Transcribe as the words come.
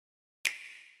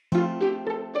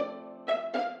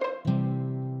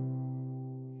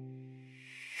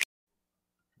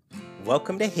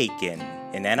Welcome to Haken,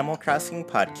 an Animal Crossing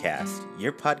podcast,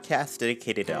 your podcast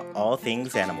dedicated to all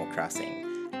things Animal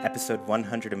Crossing. Episode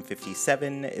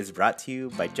 157 is brought to you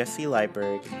by Jesse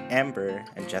Leiberg, Amber,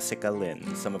 and Jessica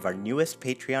Lynn, some of our newest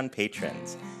Patreon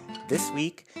patrons. This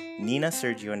week, Nina,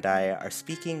 Sergio, and I are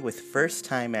speaking with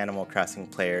first-time Animal Crossing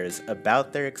players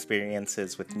about their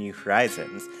experiences with New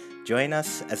Horizons. Join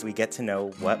us as we get to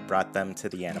know what brought them to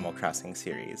the Animal Crossing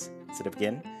series. So to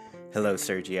begin, hello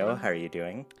Sergio, how are you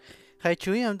doing? Hi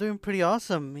Chewy, I'm doing pretty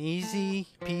awesome. Easy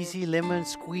peasy lemon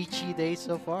squeegee day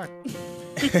so far.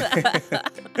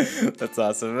 That's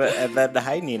awesome. And then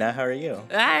hi Nina, how are you?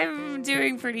 I'm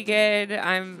doing pretty good.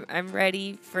 I'm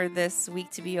ready for this week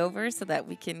to be over so that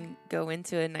we can go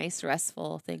into a nice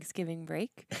restful Thanksgiving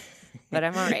break. But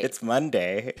I'm all right. It's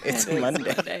Monday. It's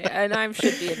Monday. And I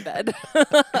should be in bed.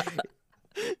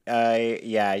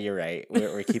 Yeah, you're right.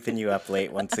 We're keeping you up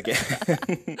late once again.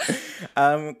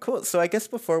 Cool. So I guess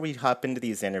before we hop into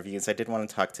these interviews, I did want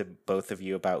to talk to both of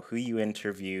you about who you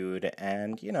interviewed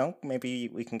and, maybe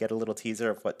we can get a little teaser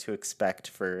of what to expect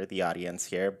for the audience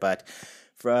here. But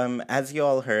as you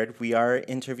all heard, we are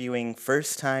interviewing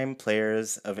first-time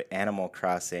players of Animal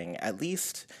Crossing, at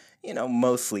least,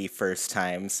 mostly first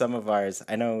time. Some of ours,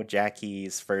 I know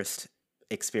Jackie's first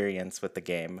experience with the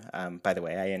game. By the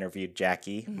way, I interviewed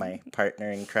Jackie, my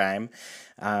partner in crime,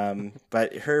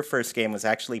 but her first game was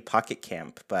actually Pocket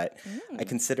Camp, but I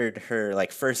considered her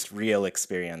first real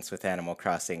experience with Animal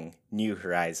Crossing New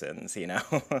Horizons,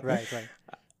 Right.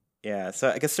 Yeah, so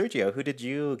I guess Sergio, who did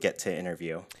you get to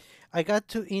interview? I got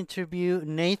to interview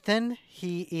Nathan.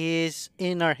 He is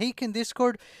in our Haken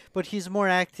Discord, but he's more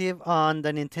active on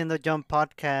the Nintendo Jump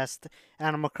Podcast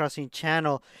Animal Crossing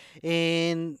channel.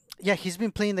 And yeah, he's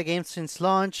been playing the game since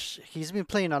launch. He's been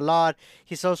playing a lot.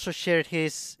 He's also shared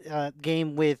his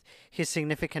game with his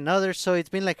significant other, so it's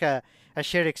been like a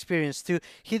shared experience too.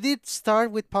 He did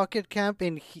start with Pocket Camp,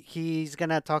 and he's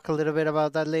gonna talk a little bit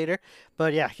about that later.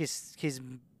 But yeah, his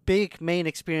big main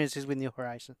experience is with New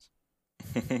Horizons.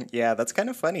 Yeah, that's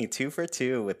kind of funny. 2 for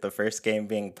 2 with the first game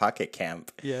being Pocket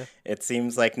Camp. Yeah. It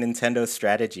seems like Nintendo's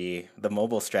strategy, the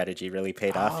mobile strategy, really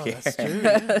paid off here. That's true.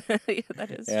 Yeah. Yeah, that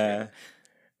is Yeah. true.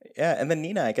 Yeah, and then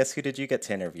Nina, I guess who did you get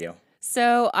to interview?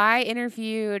 So I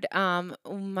interviewed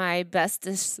my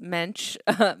bestest mensch,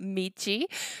 Michi,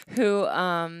 who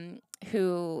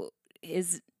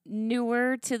is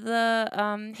newer to the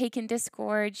Haken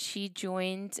Discord. She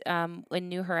joined when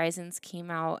New Horizons came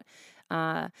out.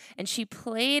 And she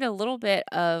played a little bit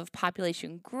of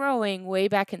Population Growing way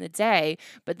back in the day,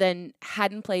 but then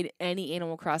hadn't played any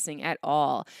Animal Crossing at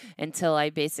all until I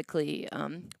basically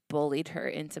bullied her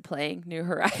into playing New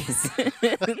Horizons.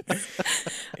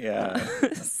 Yeah.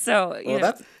 So,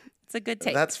 it's a good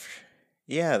take.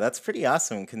 That's pretty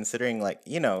awesome considering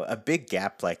a big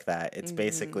gap like that. It's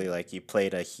basically like you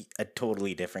played a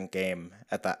totally different game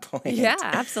at that point. Yeah,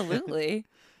 absolutely.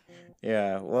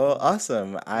 Yeah, well,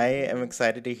 awesome. I am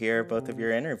excited to hear both of your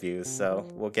interviews, so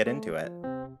we'll get into it.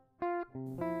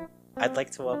 I'd like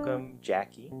to welcome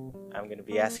Jackie. I'm going to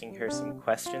be asking her some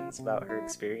questions about her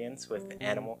experience with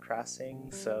Animal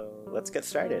Crossing, so let's get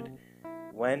started.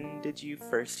 When did you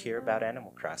first hear about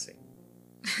Animal Crossing?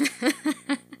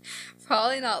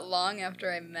 Probably not long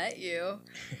after I met you.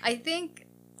 I think,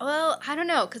 I don't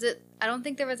know, because I don't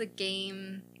think there was a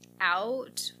game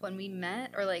out when we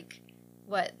met, or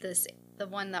the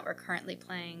one that we're currently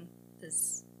playing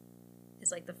is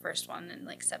the first one in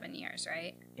 7 years,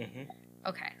 right? Mm-hmm.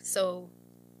 Okay, so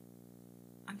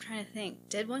I'm trying to think.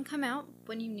 Did one come out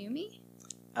when you knew me?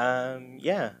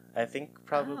 Yeah, I think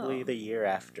probably Oh. the year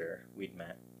after we'd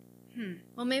met.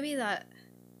 Well, maybe that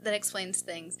explains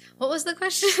things. What was the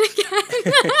question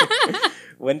again?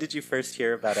 When did you first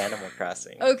hear about Animal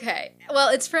Crossing? Okay, well,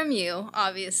 it's from you,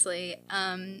 obviously,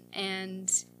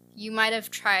 and you might have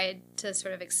tried to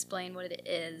sort of explain what it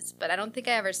is, but I don't think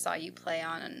I ever saw you play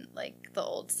on the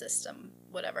old system,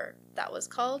 whatever that was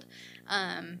called.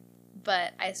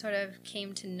 But I sort of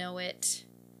came to know it,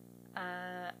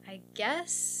 I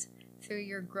guess, through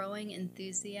your growing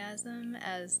enthusiasm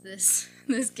as this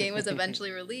game was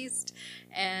eventually released,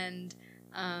 and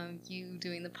you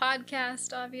doing the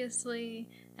podcast, obviously,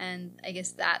 and I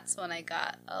guess that's when I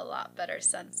got a lot better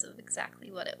sense of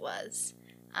exactly what it was.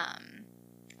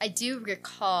 I do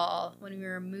recall when we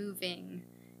were moving,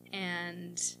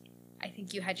 and I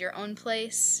think you had your own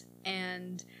place,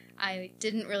 and I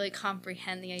didn't really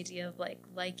comprehend the idea of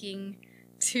liking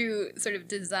to sort of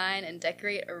design and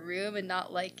decorate a room and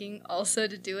not liking also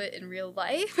to do it in real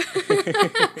life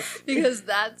because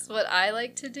that's what I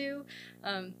like to do.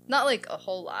 Not like a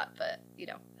whole lot, but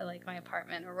I like my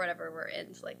apartment or whatever we're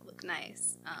in to like look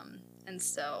nice. And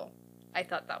so I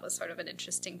thought that was sort of an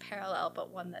interesting parallel,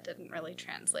 but one that didn't really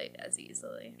translate as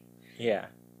easily. Yeah.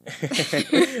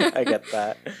 I get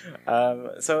that.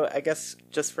 So I guess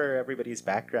just for everybody's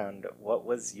background, what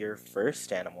was your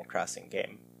first Animal Crossing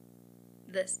game?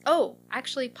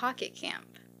 Actually Pocket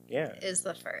Camp is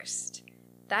the first.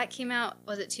 That came out,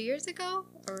 was it 2 years ago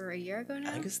or a year ago now?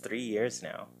 I think it's 3 years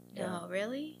now. No,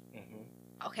 really?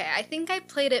 Mm-hmm. Okay, I think I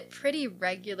played it pretty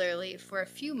regularly for a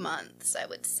few months, I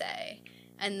would say.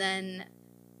 And then,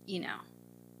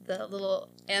 the little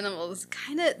animals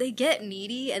they get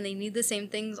needy and they need the same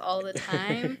things all the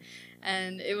time.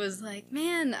 And it was like,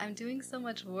 man, I'm doing so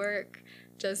much work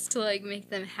just to like make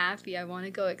them happy. I want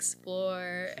to go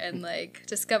explore and like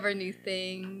discover new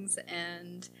things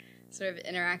and sort of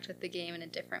interact with the game in a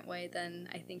different way than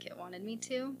I think it wanted me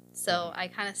to. So I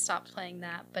kind of stopped playing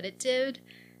that, but it did,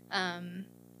 I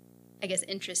guess,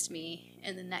 interest me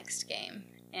in the next game.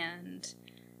 And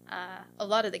a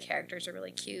lot of the characters are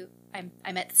really cute.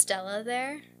 I met Stella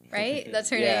there, right? That's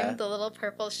her name, the little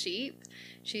purple sheep.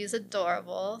 She's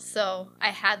adorable. So I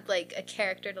had like a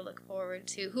character to look forward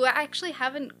to who I actually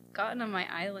haven't gotten on my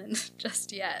island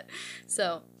just yet.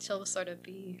 So she'll sort of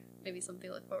be maybe something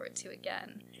to look forward to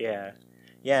again. Yeah.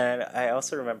 Yeah, and I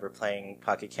also remember playing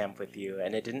Pocket Camp with you,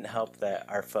 and it didn't help that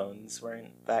our phones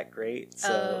weren't that great.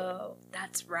 So. Oh,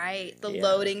 that's right. The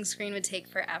loading screen would take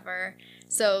forever.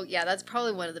 So, yeah, that's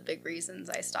probably one of the big reasons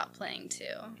I stopped playing,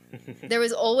 too. There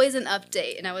was always an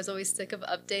update, and I was always sick of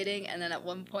updating, and then at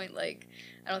one point, like,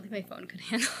 I don't think my phone could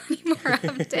handle any more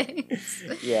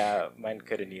updates. Yeah, mine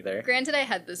couldn't either. Granted, I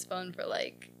had this phone for,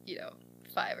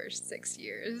 5 or 6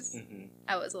 years. Mm-hmm.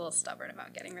 I was a little stubborn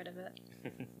about getting rid of it.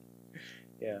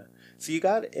 Yeah. So you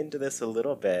got into this a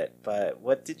little bit, but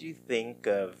what did you think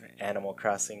of Animal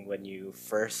Crossing when you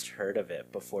first heard of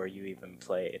it before you even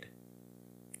played?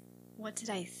 What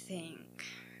did I think?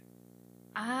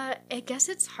 I guess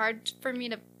it's hard for me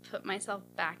to put myself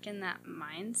back in that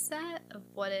mindset of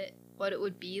what it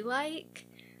would be like.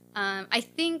 I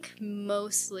think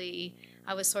mostly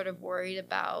I was sort of worried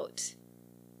about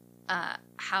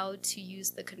how to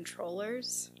use the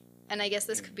controllers. And I guess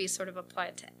this could be sort of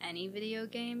applied to any video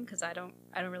game because I don't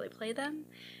really play them.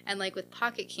 And like with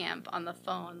Pocket Camp on the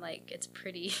phone, like it's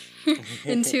pretty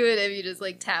intuitive. You just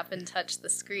like tap and touch the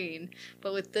screen.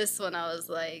 But with this one, I was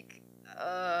like,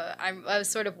 I was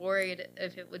sort of worried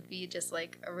if it would be just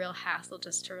like a real hassle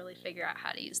just to really figure out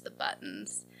how to use the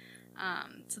buttons.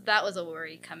 So that was a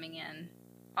worry coming in.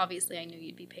 Obviously, I knew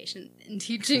you'd be patient in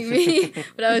teaching me,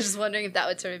 but I was just wondering if that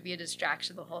would sort of be a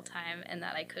distraction the whole time and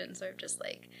that I couldn't sort of just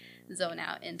like zone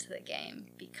out into the game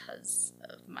because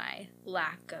of my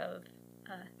lack of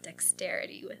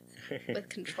dexterity with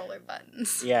controller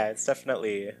buttons. Yeah, it's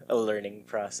definitely a learning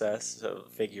process of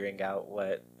figuring out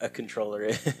what a controller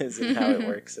is and how it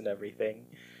works and everything.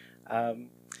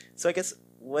 So I guess,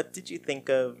 what did you think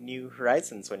of New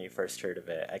Horizons when you first heard of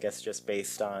it? I guess just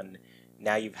based on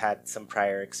now you've had some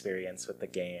prior experience with the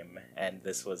game, and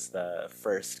this was the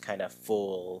first kind of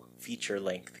full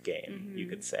feature-length game, you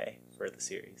could say, for the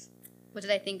series. What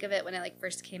did I think of it when it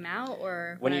first came out,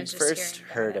 or when I you was just first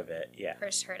hearing heard about of it? Yeah.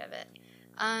 First heard of it.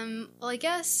 Well, I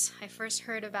guess I first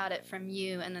heard about it from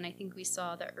you, and then I think we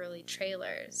saw the early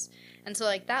trailers. And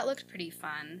so, that looked pretty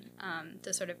fun,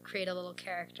 to sort of create a little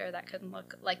character that could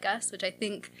look like us, which I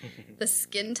think the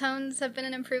skin tones have been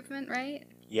an improvement, right?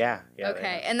 Yeah.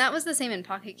 Okay, and that was the same in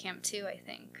Pocket Camp, too, I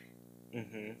think.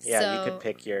 Mm-hmm. Yeah, you could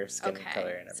pick your skin color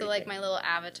and everything. So, my little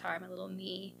avatar, my little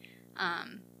me,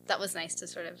 that was nice to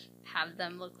sort of have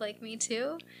them look like me,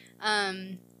 too.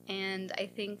 And I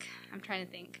think, I'm trying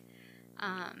to think,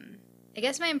 I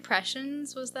guess my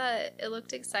impressions was that it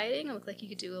looked exciting. It looked like you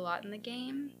could do a lot in the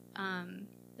game.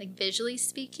 Visually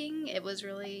speaking, it was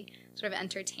really sort of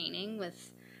entertaining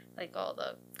with all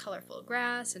the colorful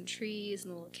grass and trees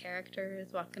and little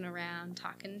characters walking around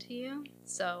talking to you.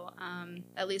 So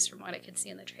at least from what I could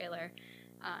see in the trailer,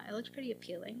 it looked pretty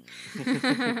appealing.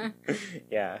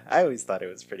 Yeah, I always thought it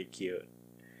was pretty cute.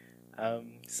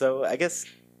 So I guess,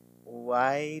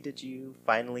 why did you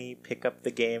finally pick up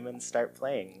the game and start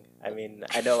playing? I mean,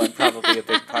 I know I'm probably a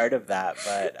big part of that,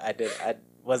 but I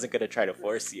wasn't going to try to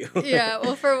force you. Yeah,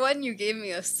 well, for one, you gave me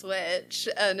a Switch,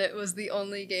 and it was the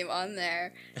only game on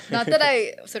there. Not that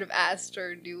I sort of asked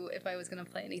or knew if I was going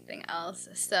to play anything else.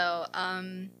 So,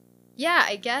 yeah,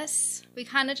 I guess we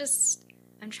kind of just...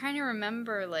 I'm trying to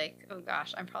remember, oh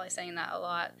gosh, I'm probably saying that a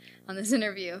lot on this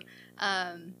interview.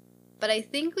 But I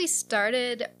think we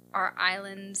started our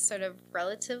island sort of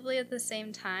relatively at the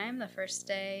same time. The first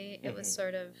day it was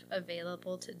sort of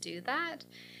available to do that.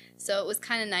 So it was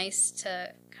kind of nice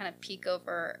to kind of peek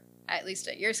over, at least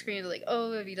at your screen, like,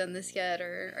 oh, have you done this yet?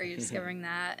 Or are you discovering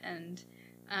that? And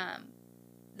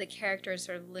the character is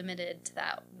sort of limited to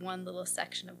that one little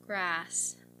section of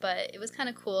grass. But it was kind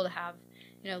of cool to have,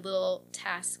 little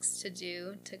tasks to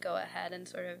do to go ahead and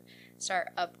sort of start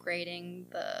upgrading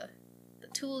the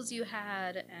tools you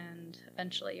had and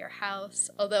eventually your house.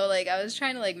 Although, I was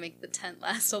trying to, make the tent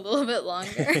last a little bit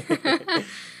longer.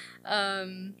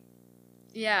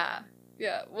 Yeah.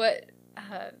 What, do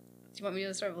you want me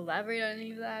to sort of elaborate on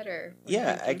any of that, or?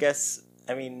 Yeah, I guess,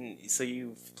 so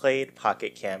you've played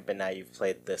Pocket Camp and now you've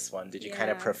played this one. Did you kind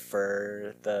of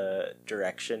prefer the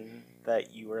direction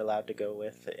that you were allowed to go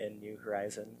with in New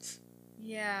Horizons?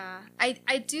 Yeah.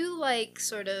 I do like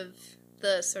sort of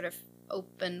the sort of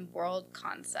open world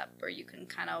concept where you can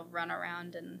kind of run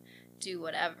around and do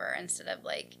whatever instead of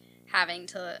having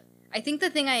to. I think the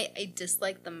thing I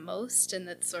dislike the most, and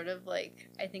that's sort of I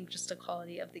think just a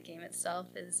quality of the game itself,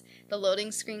 is the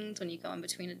loading screens when you go in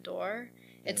between a door.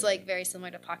 It's very similar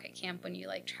to Pocket Camp when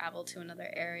you travel to another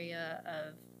area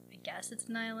of, I guess it's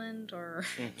an island or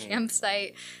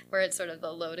campsite, where it's sort of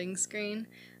the loading screen.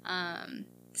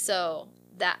 So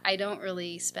that I don't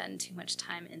really spend too much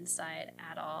time inside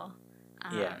at all.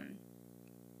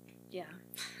 Yeah.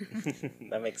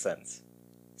 That makes sense.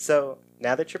 So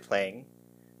now that you're playing,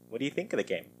 what do you think of the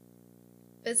game?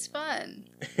 It's fun.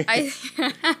 I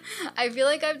feel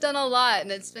like I've done a lot,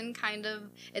 and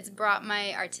it's brought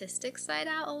my artistic side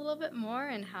out a little bit more,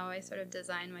 and how I sort of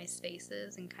design my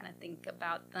spaces and kind of think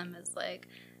about them as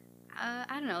I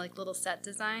don't know, little set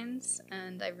designs,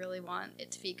 and I really want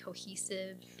it to be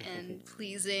cohesive and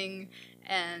pleasing,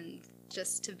 and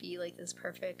just to be like this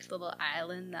perfect little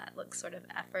island that looks sort of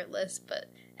effortless, but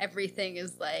everything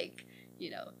is like, you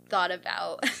know, thought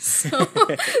about so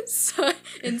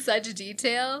in such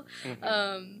detail.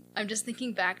 Mm-hmm. I'm just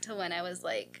thinking back to when I was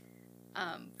like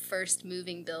first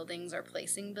moving buildings or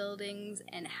placing buildings,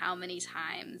 and how many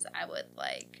times I would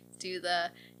like do the,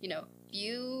 you know,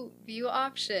 view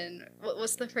option.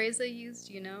 What's the phrase they used,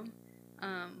 you know?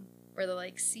 Where they're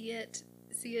like, see it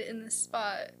in this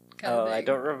spot. Oh, I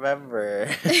don't remember.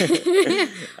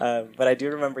 But I do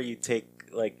remember you take,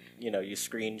 like, you know, you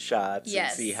screenshots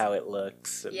yes. and see how it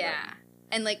looks. And yeah.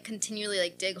 And, like, continually,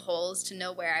 like, dig holes to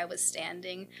know where I was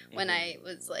standing when I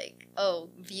was like, oh,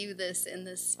 view this in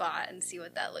this spot and see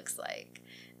what that looks like.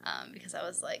 Because I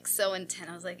was, like, so intent.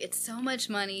 I was like, it's so much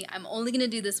money. I'm only going to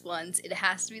do this once. It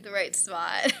has to be the right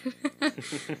spot.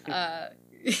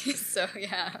 So,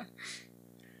 yeah.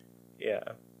 Yeah.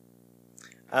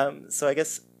 So I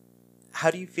guess, how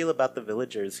do you feel about the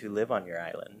villagers who live on your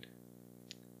island?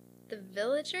 The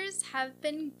villagers have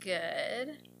been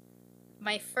good.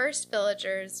 My first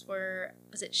villagers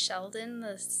was it Sheldon,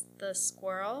 the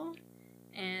squirrel,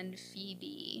 and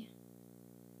Phoebe,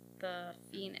 the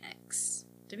phoenix.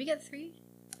 Did we get 3?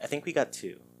 I think we got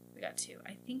 2. We got 2.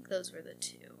 I think those were the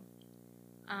 2.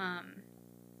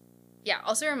 Yeah,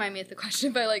 also remind me of the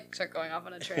question if I, like, start going off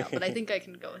on a trail, but I think I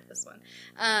can go with this one.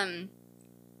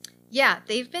 Yeah,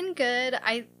 they've been good.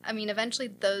 I mean, eventually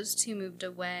those 2 moved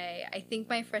away. I think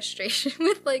my frustration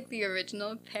with, like, the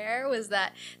original pair was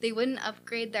that they wouldn't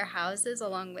upgrade their houses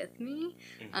along with me.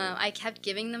 I kept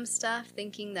giving them stuff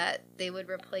thinking that they would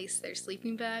replace their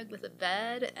sleeping bag with a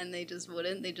bed, and they just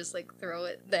wouldn't. They just, like, throw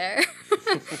it there.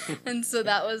 And so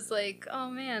that was like, oh,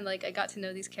 man, like, I got to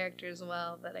know these characters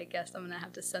well, but I guess I'm going to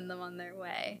have to send them on their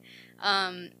way.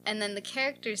 And then the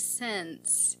characters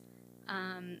since...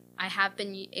 I have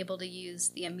been able to use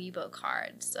the amiibo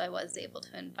cards, so I was able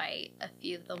to invite a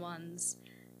few of the ones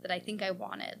that I think I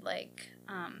wanted. Like,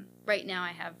 right now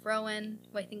I have Rowan,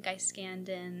 who I think I scanned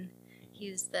in.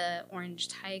 He's the orange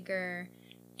tiger.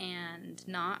 And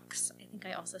Nox, I think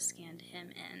I also scanned him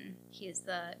in. He's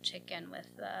the chicken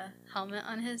with the helmet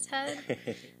on his head.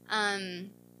 I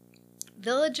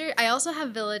also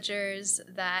have villagers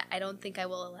that I don't think I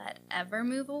will let ever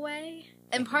move away.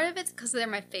 And part of it's because they're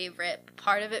my favorite. But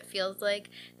part of it feels like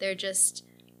they're just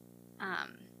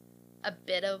a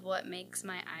bit of what makes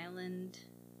my island,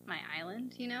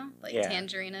 you know? Like, yeah.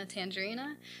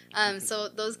 Tangerina. So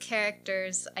those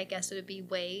characters, I guess, would be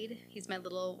Wade. He's my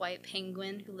little white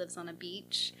penguin who lives on a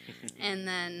beach. And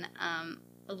then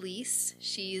Elise,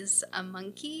 she's a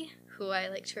monkey who I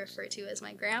like to refer to as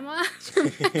my grandma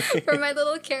for my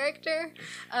little character.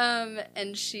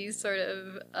 And she's sort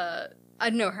of... I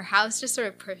don't know, her house just sort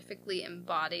of perfectly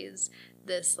embodies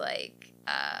this, like,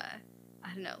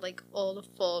 I don't know, like old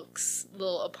folks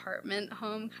little apartment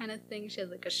home kind of thing. She has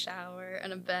like a shower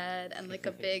and a bed and like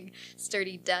a big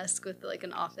sturdy desk with like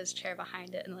an office chair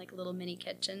behind it and like a little mini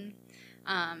kitchen.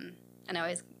 And I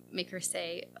always make her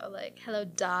say, oh, like, hello,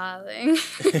 darling.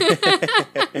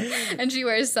 And she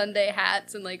wears Sunday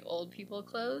hats and like old people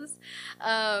clothes.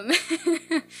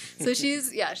 So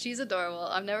she's adorable.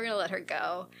 I'm never going to let her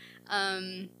go.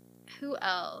 Who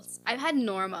else? I've had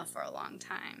Norma for a long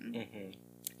time. Mm-hmm.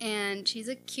 And she's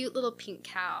a cute little pink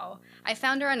cow. I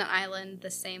found her on an island the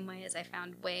same way as I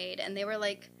found Wade. And they were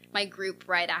like my group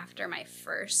right after my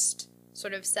first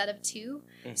sort of set of two.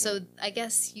 Mm-hmm. So I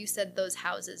guess you said those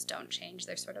houses don't change.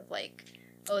 They're sort of like,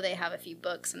 oh, they have a few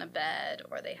books and a bed,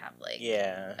 or they have like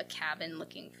a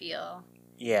cabin-looking feel.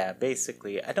 Yeah,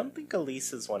 basically. I don't think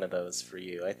Elise is one of those for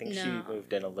you. I think she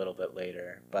moved in a little bit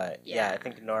later. But yeah I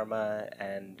think Norma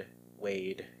and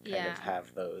Wade kind of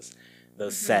have those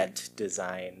set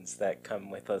designs that come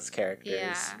with those characters.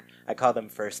 Yeah. I call them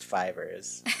first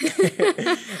fivers.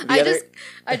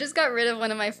 I just got rid of one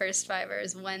of my first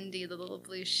fivers, Wendy, the little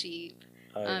blue sheep.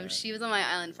 Oh, yeah. She was on my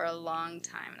island for a long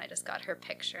time, and I just got her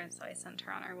picture, and so I sent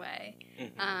her on her way.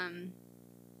 Mm-hmm.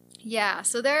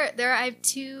 So there I have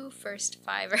 2 first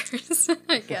fivers,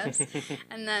 I guess,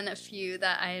 and then a few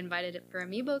that I invited for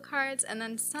amiibo cards, and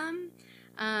then some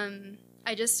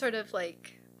I just sort of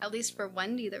like, at least for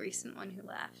Wendy, the recent one who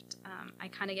left, I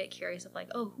kind of get curious of like,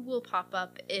 oh, who will pop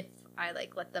up if I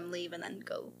like let them leave and then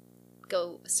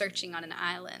go searching on an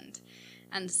island.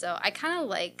 And so I kind of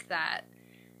like that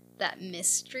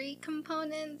mystery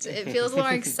component. It feels more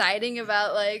exciting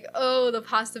about like, oh, the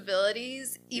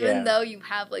possibilities, even though you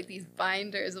have like these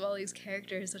binders of all these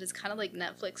characters, but it's kind of like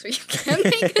Netflix where you can't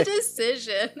make a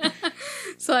decision.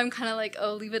 So I'm kind of like,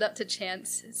 oh, leave it up to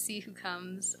chance, see who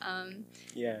comes. And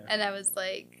I was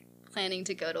like planning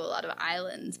to go to a lot of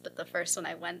islands, but the first one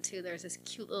I went to, there was this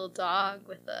cute little dog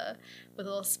with a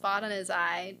little spot on his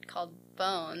eye called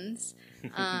Bones.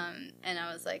 And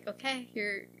I was like, okay,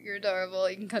 you're adorable.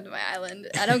 You can come to my island.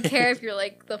 I don't care if you're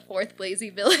like the 4th lazy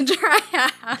villager I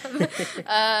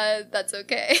have. That's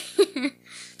okay.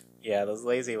 Yeah, those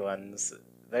lazy ones,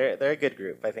 they're a good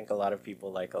group. I think a lot of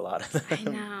people like a lot of them. I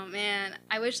know, man.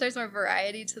 I wish there's more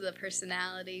variety to the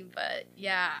personality, but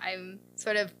yeah,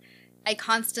 I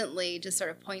constantly just sort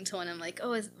of point to one. I'm like,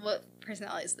 oh, what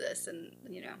personality is this? And,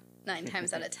 9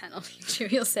 times out of 10,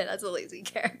 you'll say that's a lazy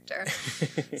character.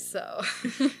 So,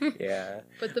 yeah.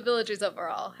 But the villagers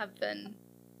overall have been,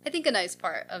 I think, a nice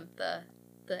part of the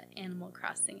Animal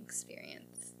Crossing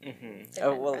experience. Mm-hmm.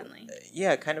 Friendly.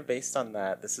 Yeah, kind of based on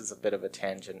that, this is a bit of a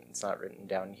tangent. It's not written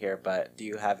down here, but do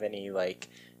you have any, like,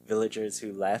 villagers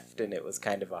who left and it was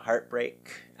kind of a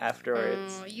heartbreak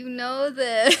afterwards? Oh, you know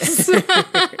this.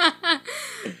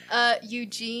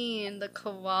 Eugene, the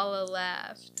koala,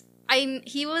 left.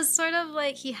 He was sort of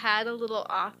like, he had a little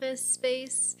office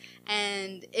space,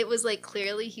 and it was like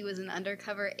clearly he was an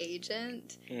undercover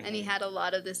agent, and he had a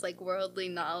lot of this like worldly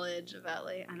knowledge about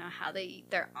like, I don't know how they eat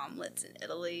their omelets in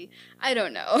Italy. I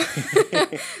don't know.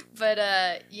 But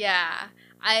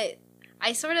I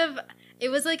sort of, it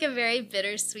was like a very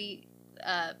bittersweet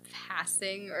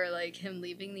passing, or like him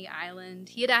leaving the island.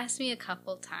 He had asked me a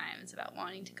couple times about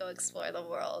wanting to go explore the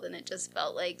world, and it just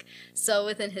felt like so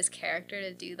within his character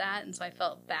to do that, and so I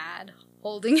felt bad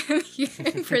holding him here,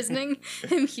 imprisoning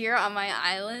him here on my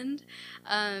island.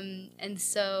 And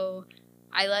so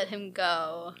I let him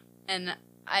go, and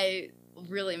I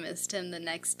really missed him the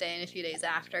next day and a few days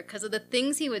after, because of the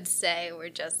things he would say were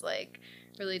just like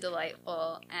really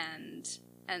delightful and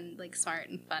like smart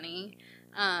and funny.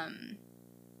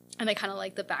 And I kind of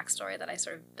like the backstory that I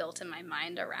sort of built in my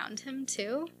mind around him,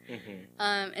 too. Mm-hmm.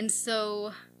 And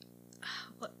so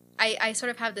I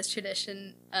sort of have this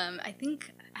tradition, I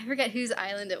forget whose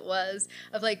island it was,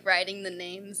 of like writing the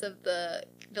names of the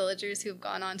villagers who've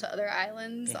gone on to other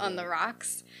islands on the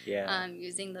rocks,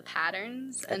 using the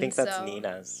patterns. I think that's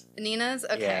Nina's. Nina's?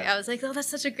 Okay. Yeah. I was like, oh, that's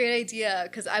such a great idea,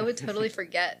 because I would totally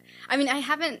forget. I mean,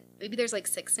 maybe there's like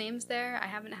 6 names there. I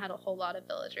haven't had a whole lot of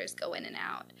villagers go in and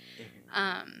out.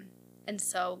 Mm-hmm. And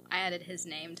so I added his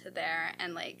name to there,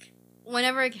 and like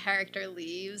whenever a character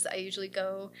leaves, I usually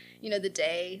go, the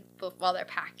day while they're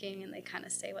packing, and they kind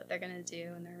of say what they're going to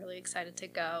do, and they're really excited to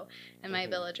go. And my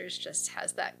villagers just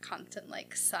has that constant,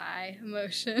 like, sigh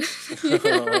emotion.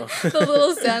 The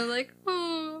little sound, like,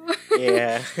 oh.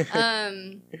 Yeah.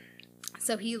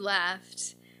 So he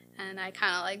left, and I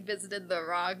kind of, like, visited the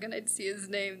rock, and I'd see his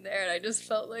name there, and I just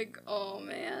felt like, oh,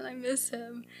 man, I miss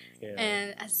him. Yeah.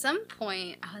 And at some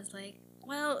point, I was like,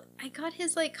 well, I got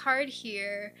his, like, card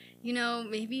here.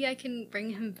 Maybe I can bring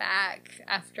him back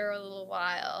after a little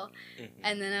while. Mm-hmm.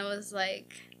 And then I was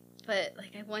like, but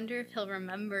like I wonder if he'll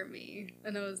remember me.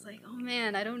 And I was like, oh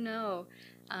man, I don't know.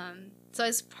 So I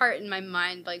was part in my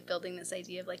mind like building this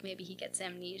idea of like maybe he gets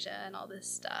amnesia and all this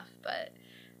stuff, but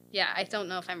yeah, I don't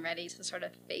know if I'm ready to sort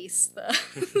of face the,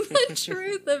 the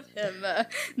truth of him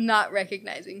not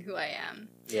recognizing who I am.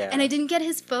 Yeah. And I didn't get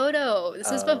his photo. This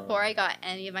was Oh. before I got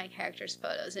any of my characters'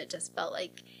 photos, and it just felt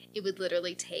like it would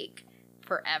literally take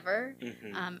forever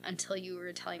Mhm. until you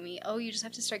were telling me, oh, you just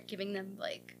have to start giving them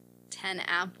like 10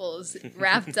 apples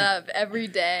wrapped up every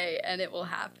day, and it will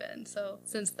happen. So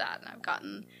since that, I've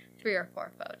gotten 3 or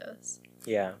 4 photos.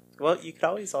 Yeah. Well, you could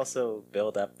always also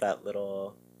build up that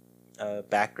little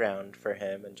background for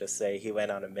him and just say he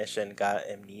went on a mission, got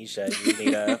amnesia, you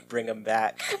need to bring him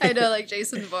back. I know, like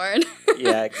Jason Bourne.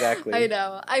 Yeah, exactly. I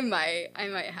know. I might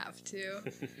have to.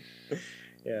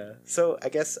 Yeah. So I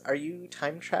guess, are you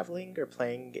time traveling or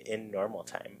playing in normal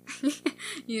time?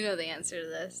 You know the answer to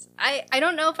this. I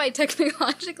don't know if I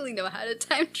technologically know how to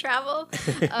time travel,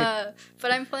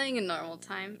 but I'm playing in normal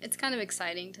time. It's kind of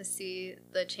exciting to see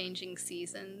the changing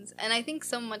seasons, and I think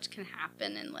so much can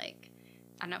happen in like,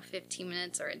 I don't know, 15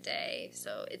 minutes or a day.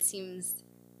 So it seems,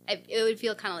 it would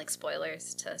feel kind of like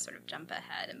spoilers to sort of jump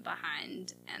ahead and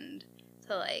behind and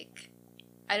to like,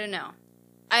 I don't know.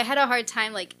 I had a hard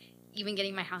time like even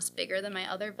getting my house bigger than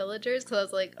my other villagers because I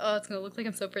was like, oh, it's going to look like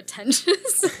I'm so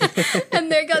pretentious.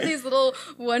 And they got these little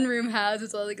one-room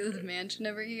houses, well, like this mansion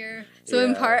over here. So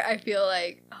in Yeah. part, I feel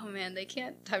like, oh man, they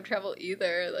can't time travel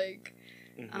either. Like,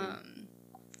 Mhm.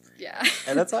 yeah.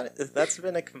 And that's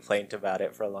been a complaint about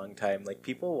it for a long time. Like,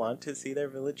 people want to see their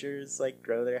villagers like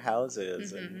grow their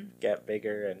houses and get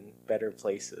bigger and better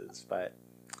places, but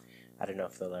I don't know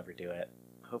if they'll ever do it.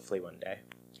 Hopefully one day.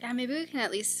 Yeah, maybe we can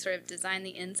at least sort of design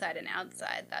the inside and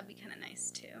outside. That'd be kind of nice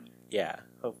too. Yeah,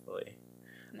 hopefully.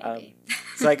 Maybe.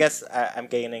 So I guess I'm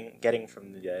getting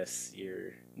from this,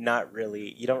 you don't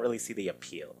really see the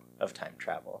appeal of time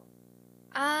travel.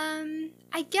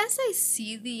 I guess I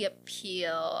see the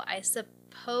appeal. I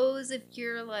suppose if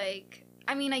you're like,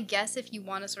 I mean, I guess if you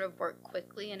want to sort of work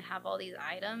quickly and have all these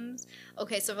items.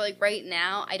 Okay, so like right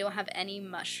now, I don't have any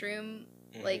mushroom,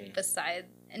 like beside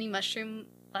any mushroom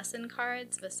lesson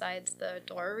cards besides the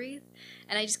door wreath,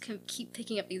 and I just keep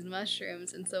picking up these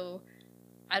mushrooms, and so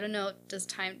I don't know, does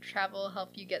time travel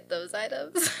help you get those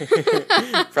items?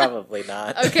 Probably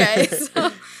not. Okay,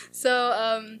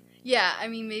 so yeah, I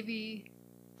mean, maybe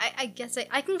I guess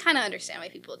I can kind of understand why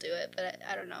people do it, but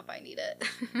I don't know if I need it.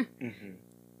 Mhm.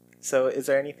 So is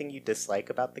there anything you dislike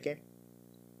about the game?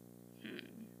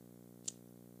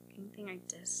 Anything I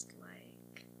dislike?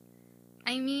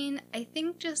 I mean, I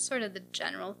think just sort of the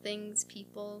general things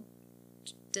people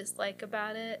dislike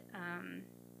about it.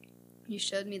 You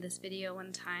showed me this video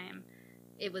one time.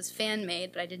 It was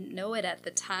fan-made, but I didn't know it at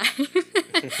the time.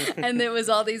 And there was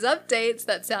all these updates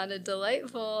that sounded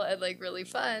delightful and, like, really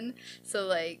fun. So,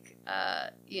 like,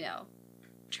 you know,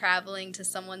 traveling to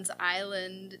someone's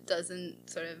island doesn't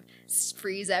sort of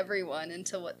freeze everyone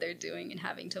into what they're doing and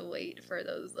having to wait for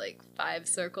those, like, 5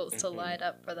 circles to light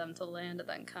up for them to land and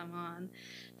then come on.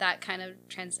 That kind of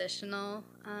transitional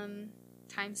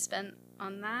time spent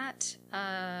on that.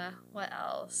 What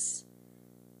else?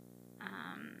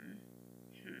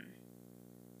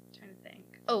 Trying to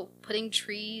think. Oh, putting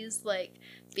trees, like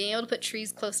being able to put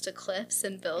trees close to cliffs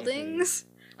and buildings.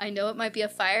 I know it might be a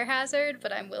fire hazard,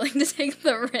 but I'm willing to take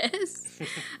the risk.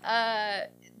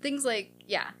 Things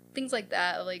like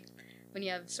that, like when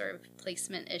you have sort of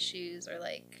placement issues or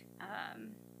like,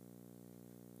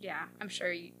 yeah, I'm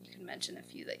sure you can mention a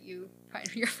few that you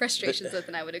find your frustrations with,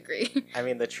 and I would agree. I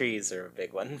mean, the trees are a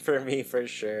big one for me, for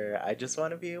sure. I just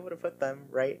want to be able to put them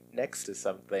right next to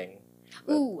something.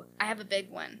 Ooh, I have a big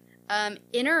one.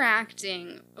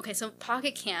 Interacting. Okay, so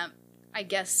Pocket Camp, I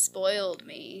guess, spoiled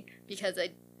me because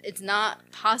it's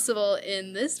not possible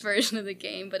in this version of the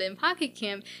game, but in Pocket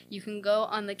Camp, you can go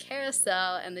on the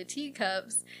carousel and the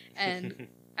teacups, and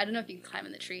I don't know if you can climb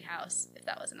in the treehouse, if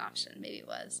that was an option. Maybe it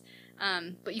was.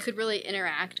 But you could really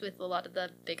interact with a lot of the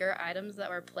bigger items that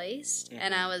were placed,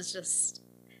 and I was just,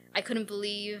 I couldn't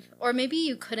believe, or maybe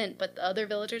you couldn't, but the other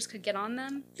villagers could get on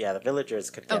them. Yeah, the villagers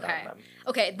could get on them.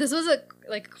 Okay, this was a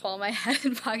call in my head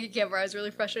in Pocket Camp where I was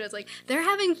really frustrated. I was like, they're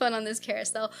having fun on this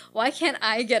carousel. Why can't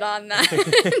I get on that?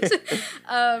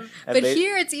 But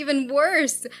here it's even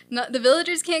worse. The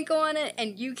villagers can't go on it,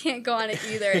 and you can't go on it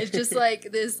either. It's just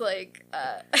like this,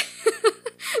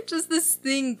 just this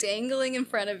thing dangling in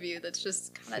front of you that's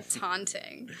just kind of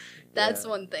taunting. That's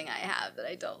one thing I have that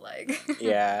I don't like.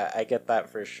 Yeah, I get that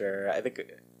for sure. I think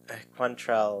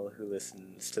Quantrell, who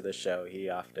listens to the show, he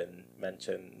often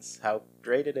mentions how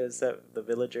great it is that the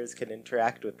villagers can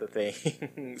interact with the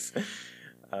things.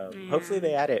 Hopefully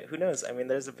they add it. Who knows? I mean,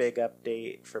 there's a big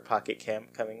update for Pocket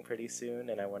Camp coming pretty soon,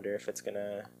 and I wonder if it's going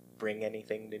to bring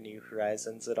anything to New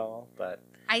Horizons at all. But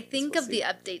I think we'll of see. the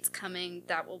updates coming,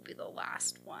 that will be the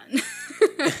last one.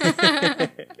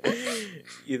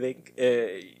 You think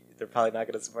they're probably not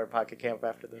going to support Pocket Camp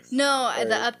after this? No, Or-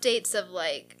 the updates of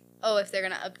like, if they're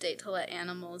going to update to let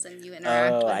animals and you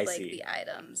interact with I like see. the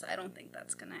items, I don't think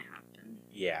that's going to happen.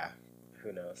 Yeah,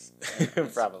 who knows?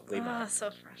 Probably not. So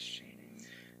frustrating.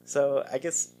 So I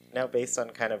guess now, based on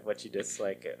kind of what you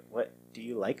dislike, what do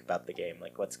you like about the game?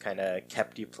 Like, what's kind of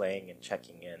kept you playing and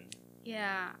checking in?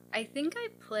 Yeah, I think I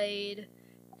played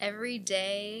every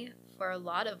day for a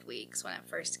lot of weeks when it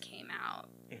first came out.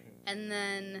 And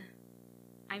then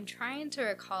I'm trying to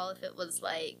recall if it was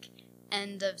like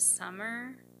end of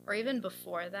summer or even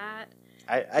before that.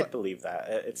 I believe that.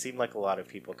 It seemed like a lot of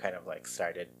people kind of like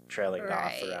started trailing off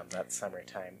Right. around that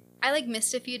summertime. I like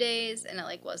missed a few days and it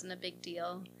like wasn't a big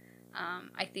deal.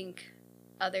 I think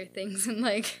other things in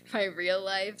like my real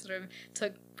life sort of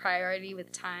took priority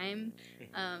with time,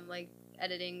 like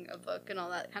editing a book and all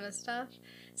that kind of stuff.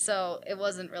 So it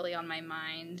wasn't really on my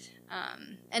mind,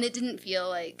 and it didn't feel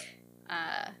like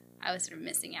I was sort of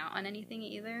missing out on anything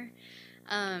either.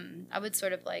 I would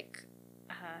sort of like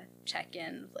check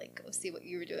in, like see what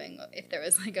you were doing, if there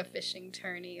was like a fishing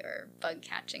tourney or bug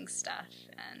catching stuff,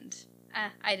 and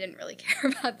I didn't really care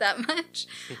about that much.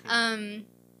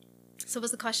 So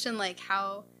was the question like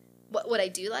what I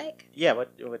do like? Yeah,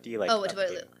 what do you like? Oh, about what the do I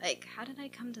game? like? How did I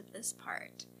come to this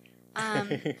part?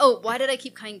 Why did I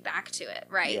keep coming back to it?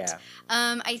 Right. Yeah.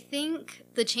 I think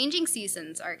the changing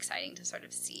seasons are exciting to sort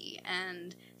of see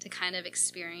and to kind of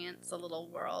experience a little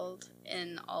world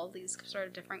in all these sort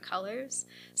of different colors.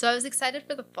 So I was excited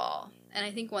for the fall. And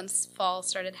I think once fall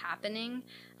started happening,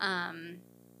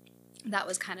 that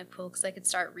was kind of cool because I could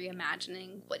start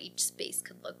reimagining what each space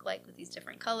could look like with these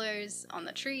different colors on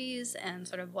the trees and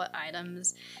sort of what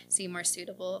items seem more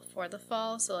suitable for the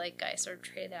fall. So like I sort of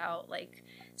traded out like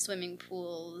swimming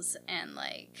pools and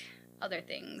like other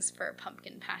things for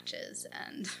pumpkin patches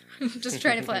and just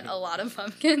trying to plant a lot of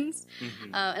pumpkins.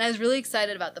 And I was really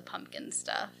excited about the pumpkin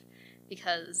stuff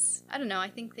because, I don't know, I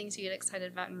think things you get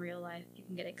excited about in real life, you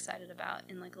can get excited about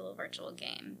in like a little virtual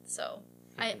game. So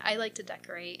I like to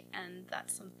decorate, and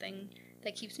that's something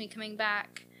that keeps me coming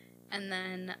back. And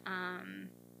then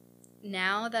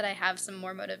now that I have some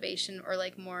more motivation or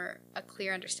like a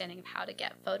clear understanding of how to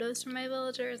get photos from my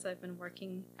villagers, I've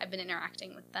been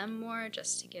interacting with them more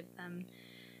just to give them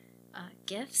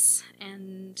gifts,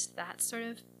 and that sort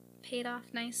of paid off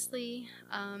nicely.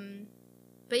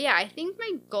 But yeah, I think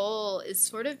my goal has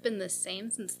sort of been the same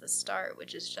since the start,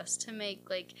 which is just to make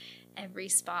like every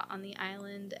spot on the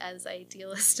island as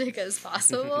idealistic as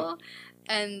possible.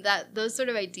 And that those sort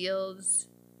of ideals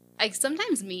I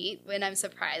sometimes meet when I'm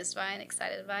surprised by and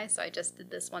excited by. So I just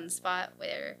did this one spot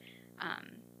where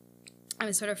I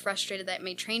was sort of frustrated that I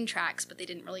made train tracks, but they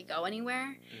didn't really go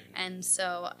anywhere. And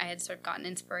so I had sort of gotten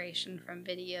inspiration from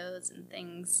videos and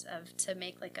things to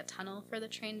make like a tunnel for the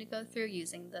train to go through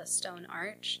using the stone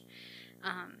arch.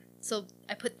 So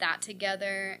I put that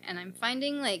together, and I'm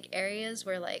finding like areas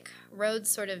where like roads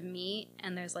sort of meet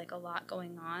and there's like a lot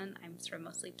going on. I'm sort of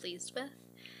mostly pleased with.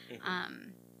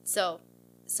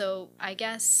 So I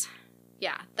guess,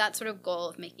 yeah, that sort of goal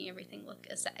of making everything look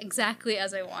exactly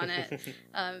as I want it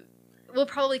will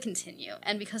probably continue.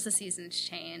 And because the seasons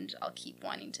change, I'll keep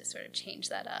wanting to sort of change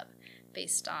that up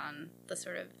based on the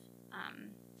sort of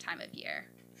time of year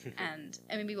and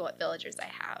maybe what villagers I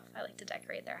have. I like to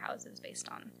decorate their houses based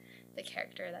on the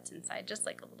character that's inside, just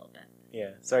like a little bit.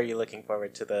 Yeah. So are you looking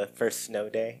forward to the first snow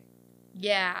day?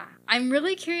 Yeah. I'm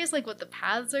really curious like what the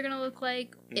paths are going to look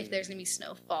like, if there's going to be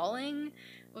snow falling.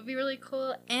 Would be really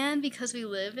cool. And because we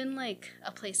live in like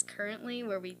a place currently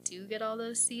where we do get all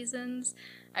those seasons,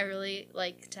 I really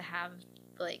like to have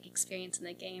like experience in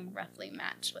the game roughly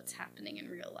match what's happening in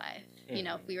real life. You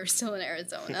know, if we were still in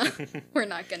Arizona, we're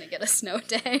not going to get a snow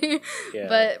day. Yeah.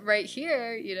 But right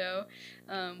here, you know,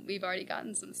 we've already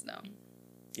gotten some snow.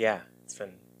 Yeah, it's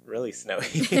been really snowy.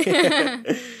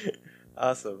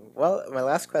 Awesome. Well, my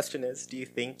last question is, do you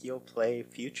think you'll play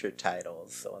future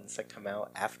titles, the ones that come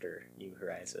out after New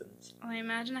Horizons? Well, I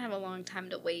imagine I have a long time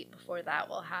to wait before that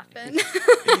will happen.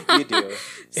 You do.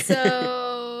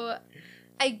 So,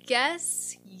 I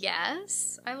guess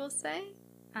yes, I will say.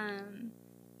 I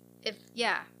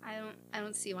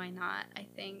don't see why not. I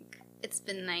think it's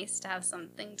been nice to have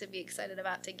something to be excited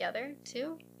about together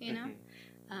too. You know,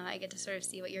 I get to sort of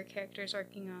see what your character's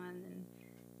working on,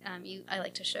 and I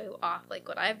like to show off like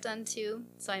what I've done too.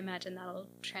 So I imagine that'll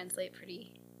translate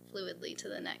pretty fluidly to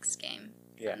the next game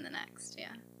and the next.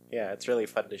 Yeah. Yeah, it's really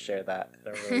fun to share that.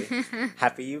 And I'm really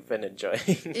happy you've been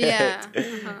enjoying Yeah.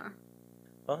 it.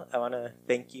 Well, I want to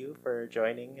thank you for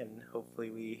joining, and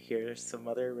hopefully we hear some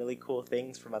other really cool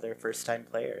things from other first-time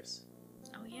players.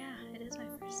 Oh yeah, it is my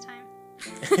first time.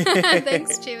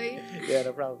 Thanks, Chewy. Yeah,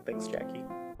 no problem. Thanks, Jackie.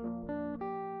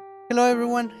 Hello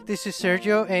everyone, this is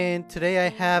Sergio, and today I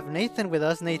have Nathan with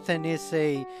us. Nathan is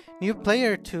a new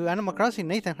player to Animal Crossing.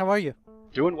 Nathan, how are you?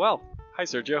 Doing well. Hi,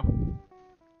 Sergio.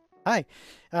 Hi.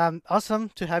 Awesome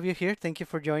to have you here. Thank you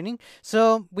for joining.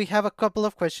 So we have a couple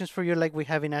of questions for you like we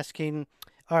have been asking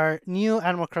our new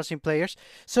Animal Crossing players.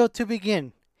 So to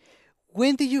begin,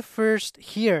 when did you first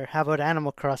hear about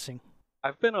Animal Crossing?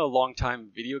 I've been a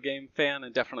long-time video game fan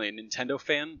and definitely a Nintendo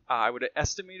fan. I would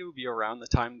estimate it would be around the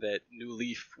time that New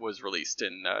Leaf was released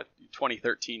in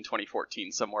 2013,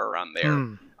 2014, somewhere around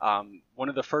there. One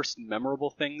of the first memorable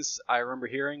things I remember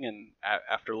hearing, and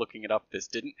after looking it up, this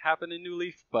didn't happen in New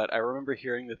Leaf, but I remember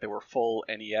hearing that there were full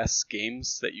NES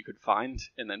games that you could find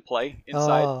and then play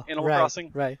inside Animal Crossing.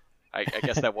 Right. I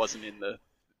guess that wasn't in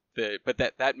but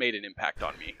that made an impact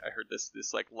on me. I heard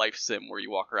this like life sim where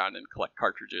you walk around and collect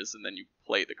cartridges and then you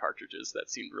play the cartridges. That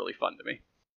seemed really fun to me.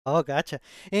 Oh, gotcha.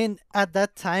 And at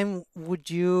that time, were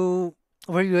you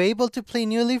able to play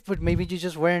New Leaf, but maybe you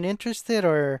just weren't interested,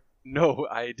 or? No,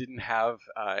 I didn't have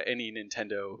any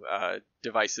Nintendo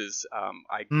devices.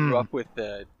 I grew up with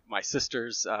my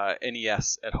sister's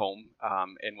NES at home,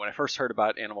 and when I first heard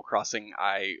about Animal Crossing,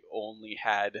 I only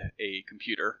had a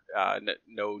computer,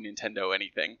 no Nintendo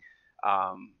anything.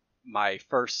 My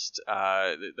first,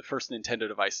 the first Nintendo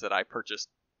device that I purchased,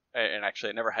 and actually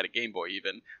I never had a Game Boy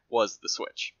even, was the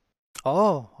Switch.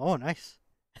 Oh, nice.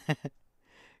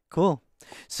 Cool.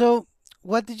 So,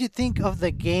 what did you think of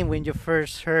the game when you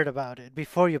first heard about it,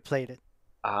 before you played it?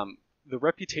 The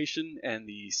reputation and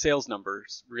the sales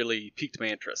numbers really piqued my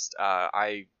interest.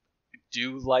 I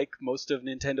do like most of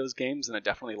Nintendo's games, and I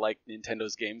definitely like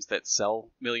Nintendo's games that sell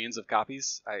millions of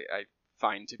copies. I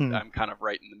find I'm kind of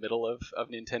right in the middle of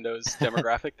Nintendo's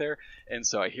demographic there, and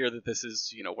so I hear that this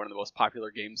is one of the most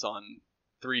popular games on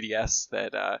 3DS,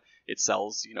 that it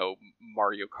sells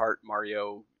Mario Kart,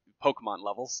 Mario, Pokemon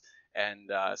levels,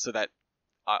 and so that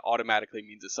automatically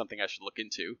means it's something I should look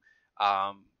into.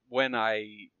 When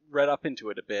I read up into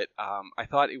it a bit, I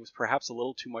thought it was perhaps a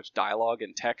little too much dialogue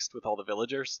and text with all the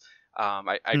villagers.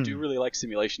 I do really like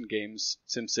simulation games,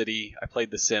 SimCity. I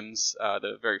played The Sims,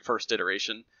 the very first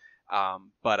iteration,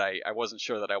 but I wasn't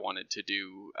sure that I wanted to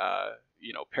do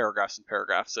paragraphs and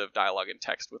paragraphs of dialogue and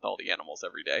text with all the animals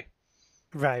every day.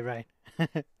 Right.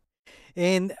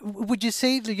 And would you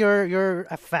say that you're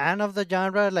a fan of the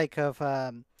genre, like of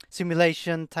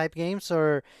simulation type games,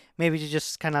 or maybe you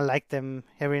just kind of like them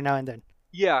every now and then?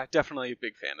 Yeah, definitely a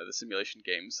big fan of the simulation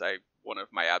games. One of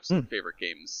my absolute favorite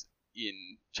games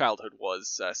in childhood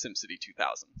was SimCity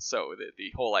 2000. So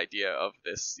the whole idea of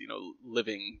this,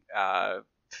 living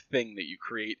thing that you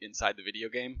create inside the video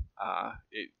game,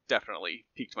 it definitely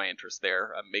piqued my interest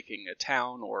there. Making a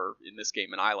town, or in this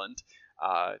game, an island.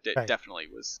 Definitely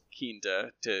was keen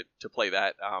to play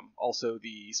that. Also,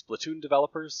 the Splatoon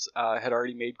developers had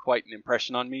already made quite an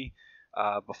impression on me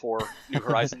before New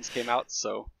Horizons came out.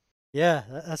 So yeah,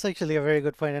 that's actually a very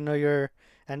good point. I know you're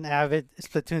an avid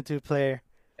Splatoon 2 player.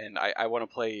 And I want to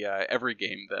play every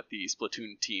game that the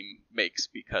Splatoon team makes,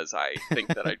 because I think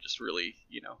that I just really,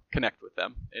 connect with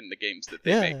them in the games that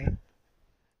they make.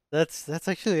 That's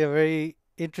actually a very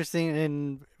interesting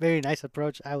and very nice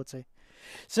approach, I would say.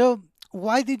 So,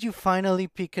 why did you finally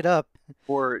pick it up?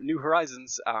 For New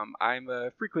Horizons, I'm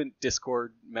a frequent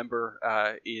Discord member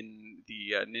in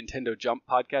the Nintendo Jump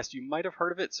podcast. You might have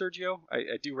heard of it, Sergio.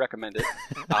 I do recommend it.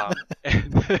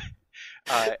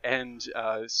 And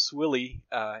Swilly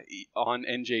on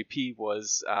NJP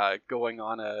was going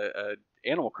on a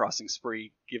Animal Crossing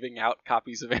spree, giving out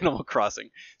copies of Animal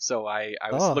Crossing. So I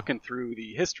was looking through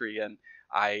the history, and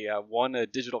I won a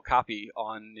digital copy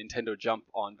on Nintendo Jump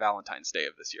on Valentine's Day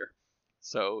of this year.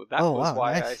 So that was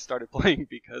why nice. I started playing,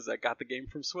 because I got the game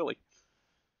from Swilly.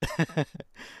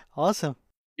 Awesome.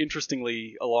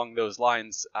 Interestingly, along those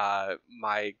lines,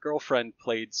 my girlfriend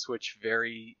played Switch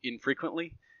very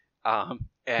infrequently.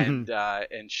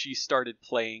 And she started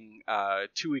playing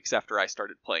 2 weeks after I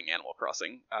started playing Animal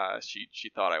Crossing.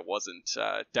 She thought I wasn't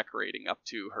decorating up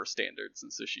to her standards,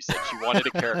 and so she said she wanted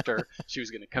a character. She was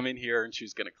going to come in here and she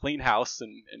was going to clean house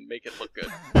and make it look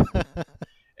good.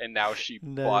 And now she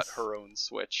bought her own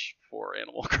Switch for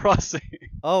Animal Crossing.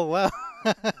 Oh wow!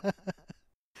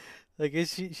 I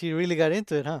guess she really got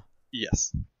into it, huh?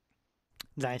 Yes.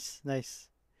 Nice.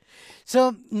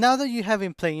 So now that you have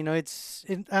been playing,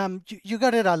 you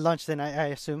got it at launch then, I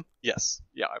assume. Yes.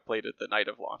 Yeah, I played it the night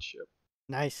of launch. Yep.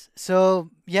 Nice. So,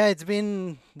 yeah, it's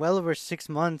been well over 6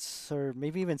 months or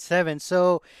maybe even seven.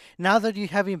 So, now that you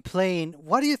have been playing,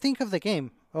 what do you think of the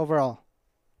game overall?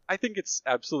 I think it's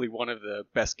absolutely one of the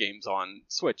best games on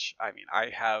Switch. I mean, I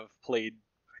have played,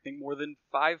 I think, more than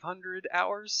 500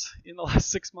 hours in the last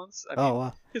 6 months. I Oh, mean,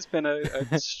 wow. it's been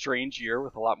a strange year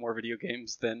with a lot more video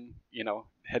games than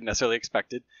had necessarily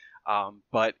expected.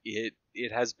 But it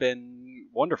has been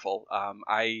wonderful.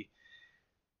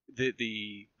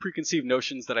 The preconceived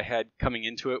notions that I had coming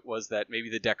into it was that maybe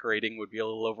the decorating would be a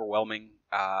little overwhelming.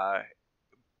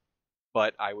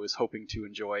 But I was hoping to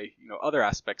enjoy, other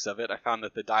aspects of it. I found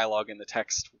that the dialogue and the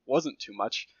text wasn't too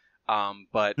much,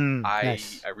 but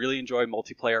Nice. I really enjoy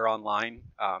multiplayer online.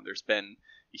 There's been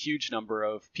a huge number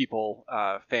of people,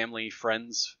 family,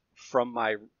 friends from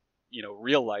my,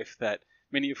 real life that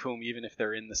many of whom, even if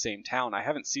they're in the same town, I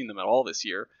haven't seen them at all this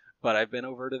year. But I've been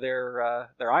over to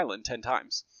their island 10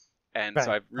 times, and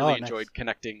so Right. I've really Oh, nice. enjoyed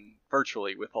connecting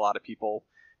virtually with a lot of people,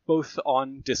 both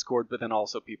on Discord, but then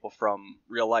also people from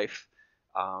real life.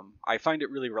 I find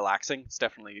it really relaxing. It's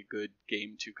definitely a good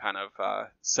game to kind of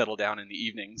settle down in the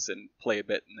evenings and play a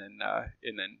bit, and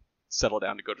then settle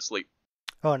down to go to sleep.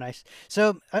 Oh, nice.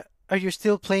 So, are you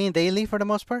still playing daily for the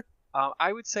most part?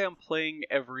 I would say I'm playing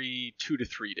every 2 to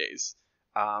 3 days.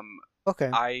 Um,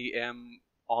 Okay. I am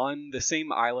on the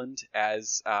same island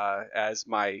as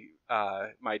my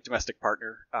domestic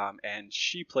partner, and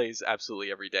she plays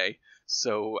absolutely every day.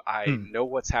 So I Hmm. know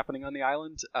what's happening on the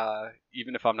island,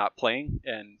 even if I'm not playing.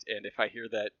 And if I hear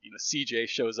that CJ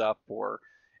shows up or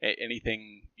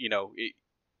anything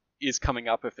is coming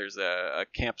up, if there's a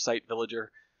campsite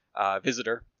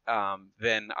visitor,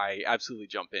 then I absolutely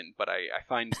jump in. But I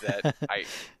find that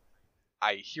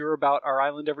I hear about our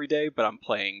island every day, but I'm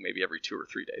playing maybe every 2 or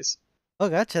 3 days. Oh,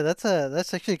 gotcha.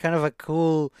 That's actually kind of a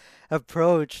cool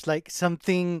approach. Like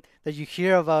something that you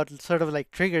hear about sort of like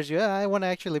triggers you. "Ah, I want to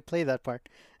actually play that part."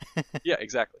 Yeah,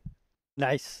 exactly.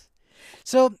 Nice.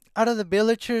 So, out of the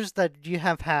villagers that you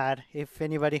have had, if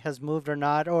anybody has moved or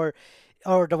not, or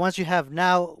the ones you have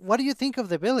now, what do you think of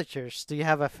the villagers? Do you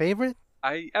have a favorite?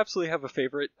 I absolutely have a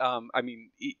favorite. I mean,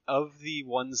 of the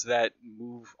ones that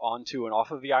move onto and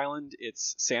off of the island,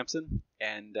 it's Samson,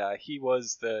 and he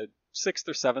was the sixth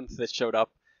or seventh that showed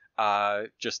up.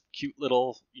 Just cute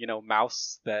little,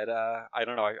 mouse that I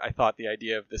don't know. I thought the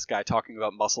idea of this guy talking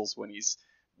about muscles when he's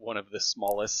one of the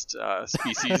smallest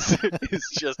species is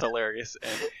just hilarious,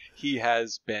 and he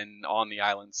has been on the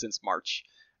island since March.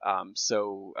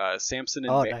 So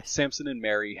Oh, nice. Samson and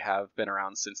Mary have been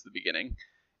around since the beginning,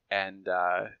 and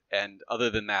other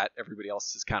than that, everybody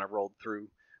else has kind of rolled through.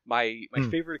 My Hmm.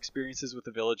 favorite experiences with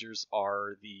the villagers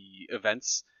are the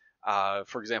events.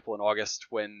 For example, in August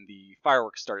when the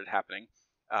fireworks started happening,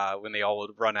 when they all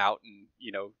would run out and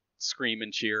scream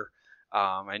and cheer.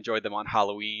 I enjoyed them on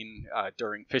Halloween,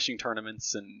 during fishing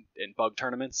tournaments and bug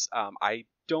tournaments. I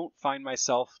don't find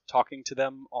myself talking to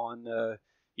them on a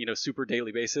super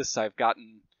daily basis. I've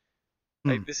gotten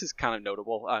Hmm. this is kind of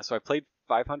notable. So I played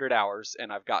 500 hours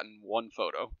and I've gotten one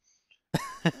photo,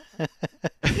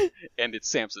 and it's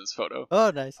Samson's photo.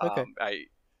 Oh, nice. Okay.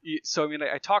 So I mean,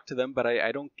 I talk to them, but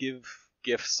I don't give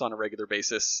gifts on a regular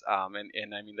basis.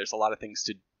 And I mean, there's a lot of things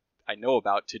I know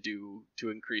about to do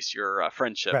to increase your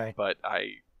friendship, Right. but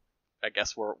I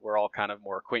guess we're all kind of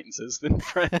more acquaintances than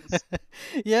friends.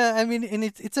 Yeah, I mean, and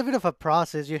it's a bit of a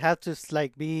process. You have to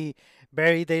like be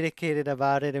very dedicated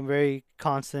about it and very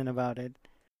constant about it.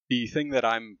 The thing that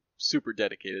I'm super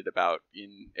dedicated about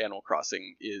in Animal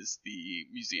Crossing is the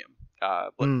museum.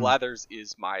 Mm. Blathers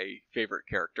is my favorite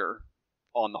character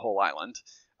on the whole island.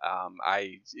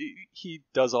 He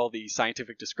does all the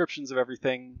scientific descriptions of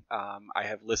everything. I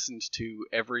have listened to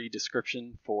every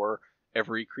description for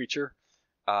every creature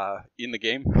in the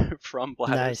game from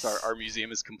Blathers. Nice. Our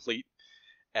museum is complete,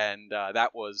 and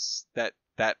that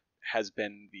has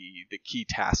been the key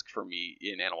task for me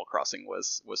in Animal Crossing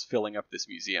was filling up this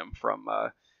museum from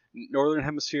northern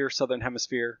hemisphere, southern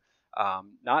hemisphere.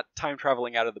 Not time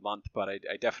traveling out of the month, but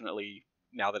I definitely,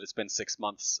 now that it's been 6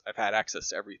 months, I've had access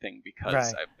to everything because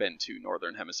Right. I've been to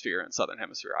northern hemisphere and southern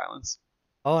hemisphere islands.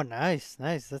 Oh, nice,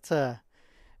 nice. That's a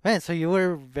man. So you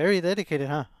were very dedicated,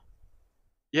 huh?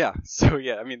 Yeah, so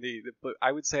yeah, I mean but I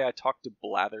would say I talk to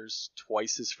Blathers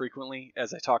twice as frequently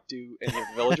as I talk to any of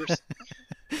the villagers.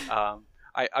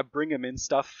 I bring him in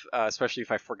stuff, especially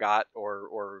if I forgot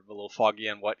or a little foggy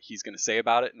on what he's going to say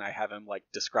about it, and I have him like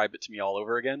describe it to me all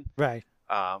over again. Right.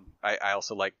 I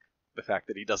also like the fact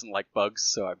that he doesn't like bugs,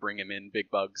 so I bring him in big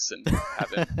bugs and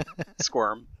have him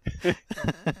squirm.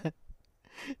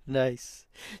 Nice.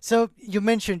 So you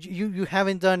mentioned you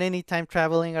haven't done any time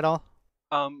traveling at all.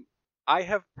 Um, I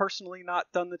have personally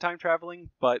not done the time traveling,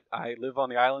 but I live on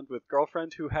the island with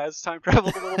girlfriend who has time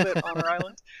traveled a little bit on her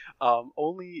island.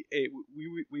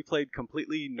 We played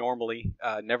completely normally,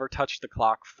 never touched the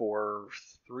clock for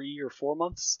 3 or 4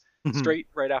 months straight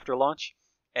right after launch.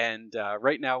 And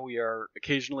right now we are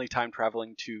occasionally time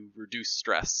traveling to reduce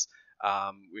stress.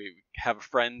 We have a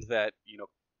friend that,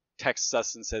 texts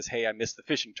us and says, "Hey, I missed the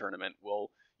fishing tournament."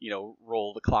 We'll,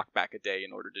 roll the clock back a day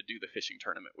in order to do the fishing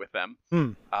tournament with them.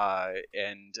 And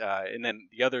then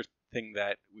the other thing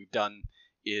that we've done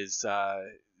is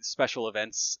special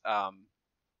events.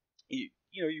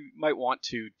 You might want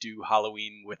to do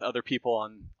Halloween with other people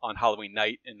on Halloween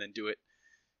night, and then do it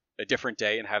a different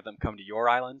day and have them come to your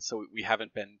island. So we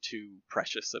haven't been too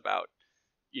precious about,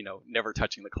 never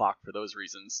touching the clock for those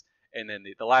reasons. And then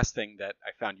the last thing that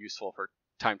I found useful for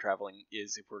time traveling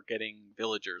is if we're getting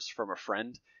villagers from a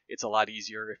friend, it's a lot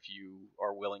easier if you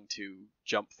are willing to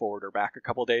jump forward or back a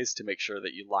couple days to make sure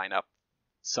that you line up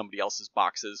somebody else's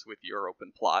boxes with your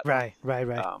open plot. Right.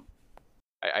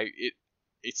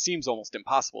 It seems almost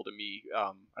impossible to me.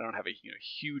 I don't have a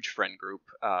huge friend group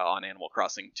on Animal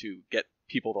Crossing to get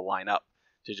people to line up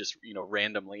to just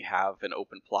randomly have an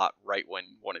open plot right when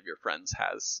one of your friends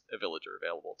has a villager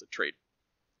available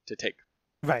to take.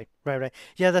 Right.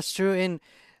 Yeah, that's true. And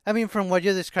I mean, from what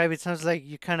you described, it sounds like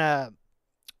you kind of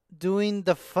doing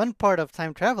the fun part of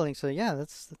time traveling. So yeah,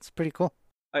 that's pretty cool.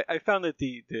 I found that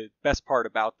the best part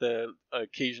about the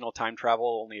occasional time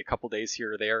travel, only a couple days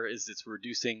here or there, is it's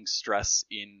reducing stress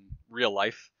in real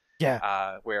life.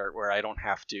 Yeah. Where I don't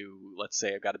have to, let's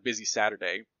say I've got a busy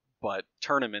Saturday, but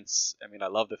tournaments, I mean, I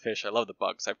love the fish, I love the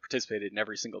bugs. I've participated in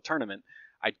every single tournament.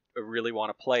 I really want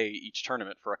to play each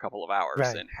tournament for a couple of hours,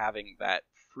 right. And having that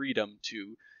freedom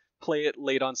to play it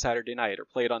late on Saturday night or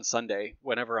play it on Sunday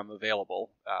whenever I'm available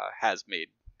has made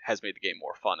the game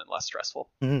more fun and less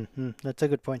stressful. Mm-hmm. That's a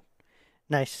good point.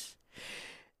 Nice.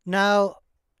 Now,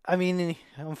 I mean,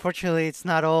 unfortunately, it's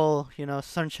not all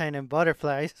sunshine and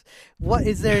butterflies. What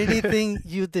is there anything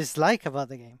you dislike about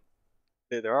the game?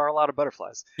 There are a lot of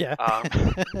butterflies. Yeah.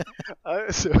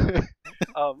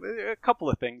 A couple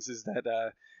of things is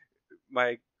that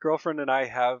my girlfriend and I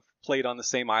have played on the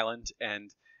same island,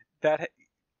 and that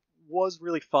was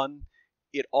really fun.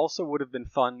 It also would have been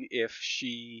fun if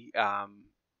she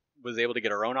was able to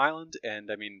get her own island.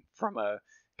 And I mean, from a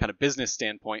kind of business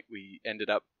standpoint, we ended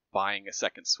up buying a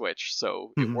second Switch,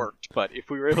 so it worked. But if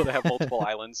we were able to have multiple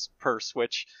islands per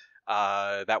Switch,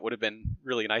 that would have been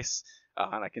really nice.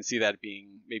 And I can see that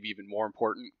being maybe even more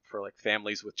important for like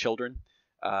families with children.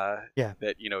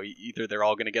 That either they're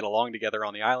all going to get along together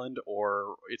on the island,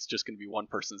 or it's just going to be one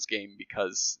person's game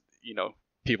because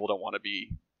people don't want to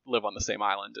live on the same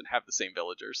island and have the same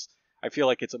villagers. I feel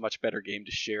like it's a much better game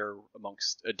to share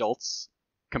amongst adults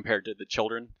compared to the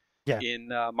children. In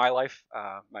my life,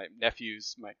 my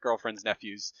nephews, my girlfriend's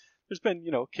nephews, there's been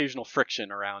occasional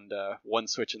friction around one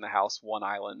Switch in the house, one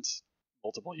island,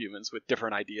 multiple humans with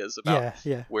different ideas about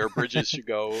where bridges should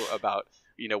go, about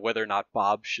whether or not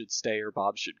Bob should stay or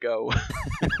Bob should go.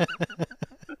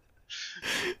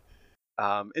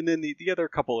 And then the other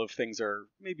couple of things are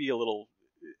maybe a little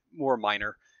more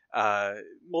minor.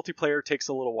 Multiplayer takes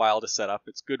a little while to set up.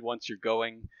 It's good once you're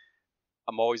going.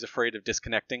 I'm always afraid of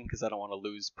disconnecting because I don't want to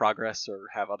lose progress or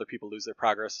have other people lose their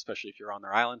progress, especially if you're on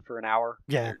their island for an hour.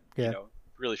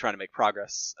 Really trying to make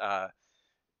progress.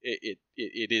 It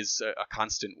is a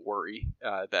constant worry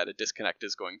that a disconnect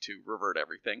is going to revert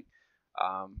everything.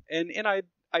 And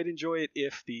I'd enjoy it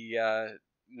if the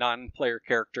non-player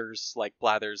characters like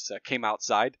Blathers came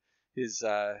outside. His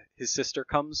sister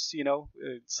comes,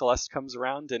 Celeste comes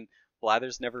around, and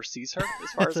Blathers never sees her,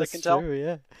 as far as I can tell.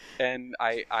 Yeah. And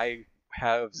I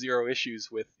have zero issues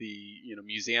with the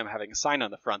museum having a sign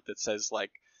on the front that says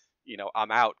like,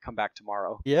 I'm out, come back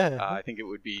tomorrow. Yeah. I think it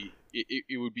would be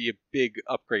a big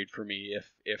upgrade for me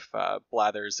if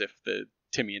Blathers, if the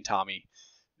Timmy and Tommy,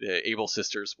 the Able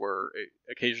sisters, were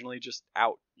occasionally just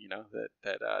out.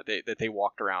 That they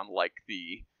walked around like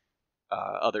the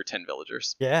other 10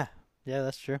 villagers. Yeah,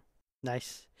 that's true.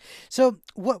 Nice. So,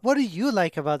 what do you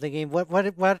like about the game?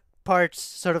 What parts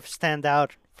sort of stand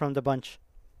out from the bunch?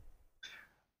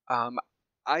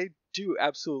 I do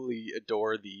absolutely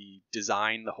adore the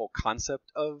design, the whole concept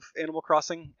of Animal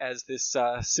Crossing as this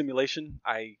simulation.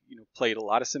 I played a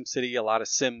lot of SimCity, a lot of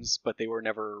Sims, but they were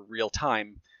never real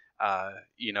time.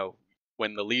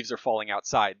 When the leaves are falling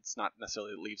outside, it's not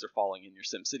necessarily the leaves are falling in your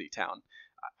SimCity town.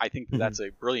 I think that's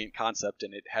a brilliant concept,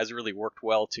 and it has really worked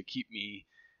well to keep me.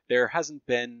 There hasn't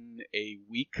been a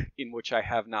week in which I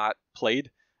have not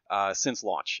played since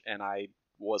launch, and I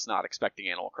was not expecting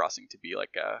Animal Crossing to be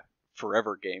like a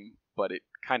forever game, but it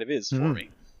kind of is for me.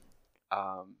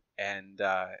 And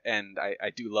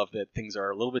I do love that things are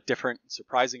a little bit different,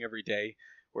 surprising every day,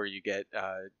 where you get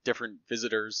different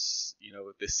visitors,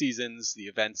 the seasons, the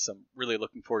events. I'm really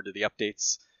looking forward to the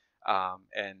updates,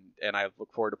 and I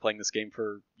look forward to playing this game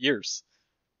for years.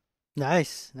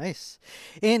 Nice, nice.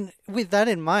 And with that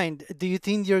in mind, do you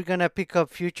think you're gonna pick up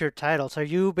future titles? Are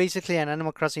you basically an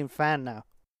Animal Crossing fan now?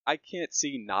 I can't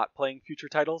see not playing future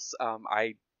titles.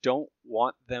 I don't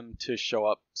want them to show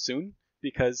up soon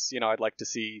because I'd like to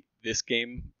see this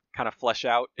game kind of flesh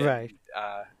out and Right.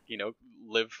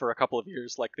 live for a couple of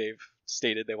years like they've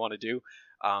stated they want to do.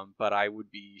 But I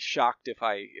would be shocked if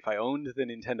I owned the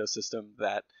Nintendo system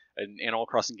that an Animal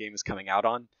Crossing game is coming out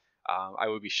on. I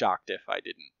would be shocked if I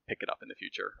didn't pick it up in the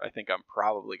future. I think I'm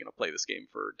probably going to play this game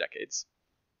for decades.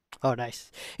 Oh,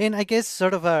 nice. And I guess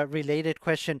sort of a related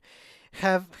question: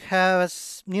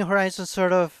 has New Horizons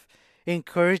sort of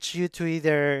encouraged you to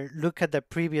either look at the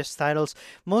previous titles,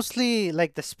 mostly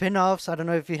like the spin-offs? I don't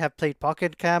know if you have played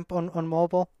Pocket Camp on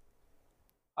mobile.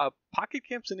 Pocket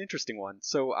Camp's an interesting one.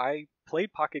 So I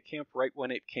played Pocket Camp right when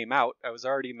it came out. I was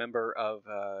already a member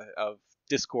of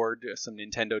Discord, some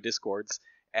Nintendo Discords,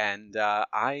 and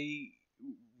I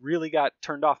really got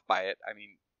turned off by it. I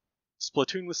mean,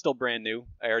 Splatoon was still brand new.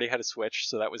 I already had a Switch,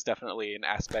 so that was definitely an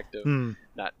aspect of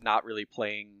not really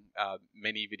playing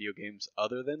many video games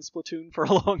other than Splatoon for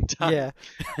a long time. Yeah.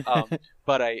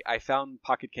 But I found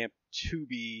Pocket Camp to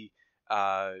be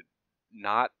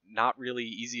not really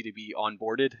easy to be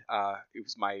onboarded. It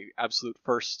was my absolute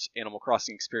first Animal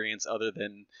Crossing experience other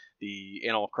than the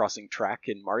Animal Crossing track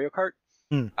in Mario Kart.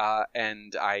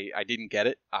 And I didn't get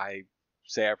it. I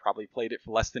say I probably played it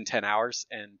for less than 10 hours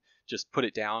and just put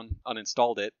it down,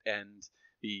 uninstalled it, and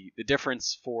the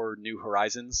difference for New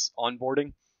Horizons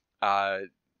onboarding,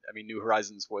 New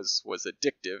Horizons was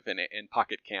addictive, and in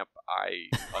Pocket Camp I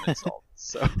uninstalled.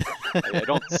 So I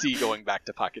don't see going back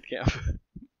to Pocket Camp.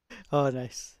 Oh,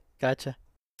 nice. Gotcha.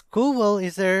 Cool. Well,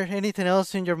 is there anything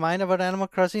else in your mind about Animal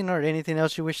Crossing, or anything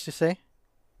else you wish to say?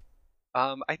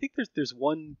 I think there's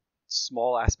one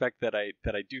small aspect that I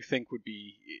do think would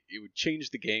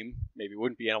change the game. Maybe it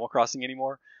wouldn't be Animal Crossing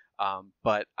anymore.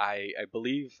 But I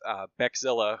believe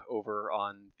Beckzilla over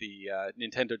on the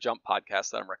Nintendo Jump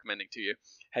podcast that I'm recommending to you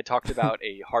had talked about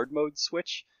a hard mode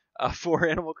switch for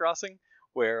Animal Crossing,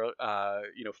 where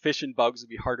fish and bugs would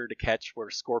be harder to catch,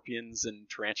 where scorpions and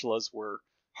tarantulas were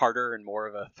harder and more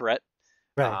of a threat.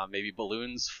 Right. Maybe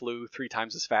balloons flew 3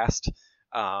 times as fast.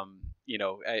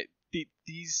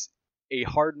 A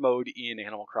hard mode in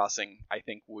Animal Crossing, I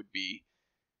think, would be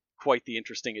quite the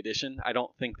interesting addition. I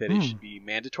don't think that it should be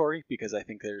mandatory, because I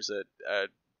think there's a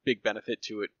big benefit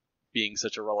to it being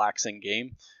such a relaxing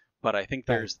game. But I think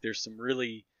there's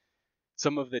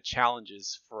some of the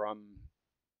challenges from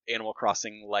Animal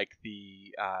Crossing, like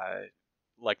the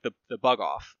bug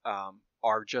off,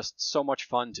 are just so much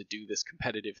fun to do this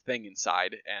competitive thing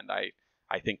inside, and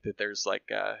I think that there's like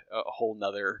a whole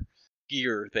nother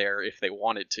gear there if they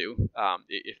wanted to,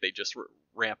 if they just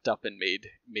ramped up and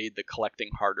made the collecting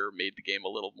harder, made the game a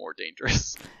little more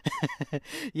dangerous.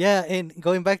 Yeah, and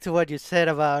going back to what you said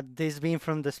about this being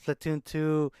from the Splatoon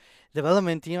 2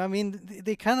 development team, I mean,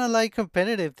 they kind of like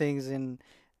competitive things, and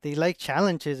they like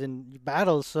challenges and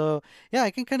battles. So yeah,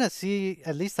 I can kind of see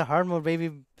at least the hard mode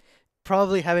maybe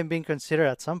probably having been considered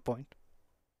at some point.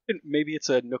 Maybe it's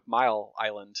a Nook Mile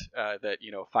Island that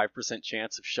 5%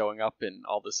 chance of showing up, and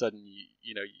all of a sudden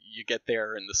you get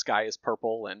there and the sky is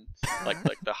purple and like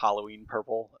the Halloween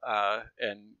purple,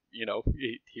 and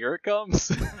here it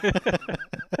comes.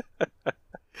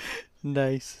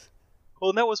 Nice.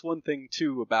 Well, and that was one thing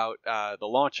too about the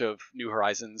launch of New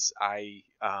Horizons. I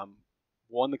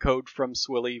won the code from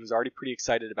Swilly. Was already pretty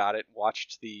excited about it.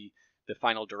 Watched the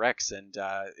final directs, and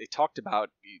it talked about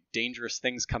dangerous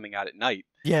things coming out at night.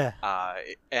 Yeah.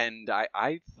 And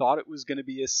I thought it was going to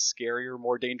be a scarier,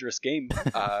 more dangerous game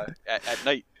at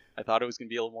night. I thought it was going to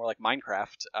be a little more like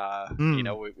Minecraft,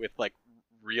 with like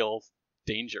real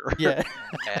danger. Yeah.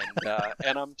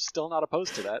 And I'm still not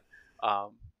opposed to that.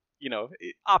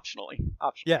 Optionally.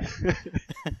 Yeah.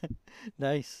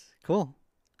 Nice. Cool.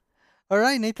 All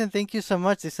right, Nathan, thank you so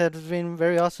much. This has been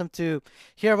very awesome to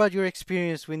hear about your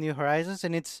experience with New Horizons,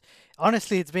 and it's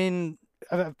been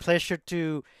a pleasure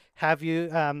to have you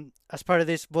as part of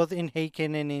this, both in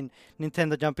Heiken and in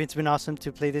Nintendo Jump. It's been awesome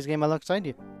to play this game alongside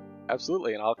you.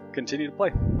 Absolutely, and I'll continue to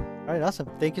play. All right, awesome.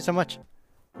 Thank you so much.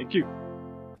 Thank you.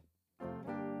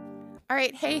 All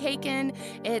right, hey Haken,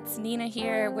 it's Nina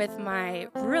here with my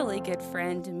really good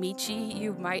friend Michi.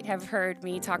 You might have heard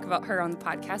me talk about her on the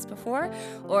podcast before,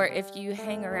 or if you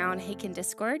hang around Haken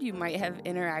Discord, you might have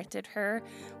interacted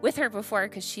with her before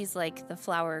because she's like the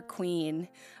flower queen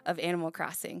of Animal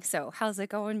Crossing. So how's it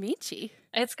going, Michi?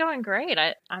 It's going great.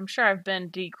 I'm sure I've been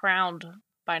decrowned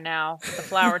by now with the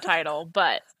flower title,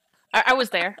 but I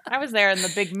was there. I was there in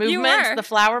the big movement, the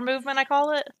flower movement, I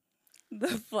call it. The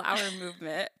flower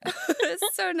movement.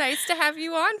 It's so nice to have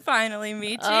you on finally,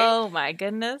 Michi. Oh my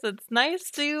goodness. It's nice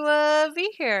to be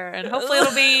here. And hopefully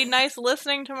it'll be nice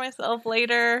listening to myself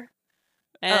later.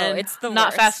 And it's the not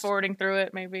worst. fast forwarding through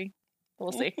it, maybe.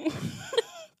 We'll see.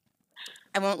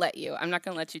 I won't let you. I'm not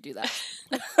going to let you do that.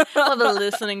 I'll have a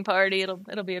listening party. It'll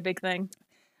be a big thing.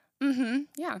 Mm-hmm.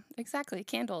 Yeah, exactly.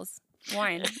 Candles,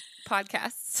 wine,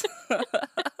 podcasts.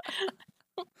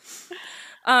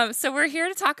 So we're here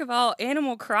to talk about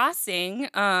Animal Crossing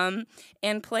and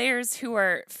players who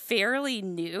are fairly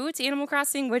new to Animal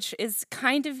Crossing, which is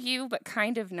kind of you, but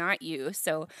kind of not you.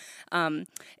 So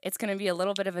it's going to be a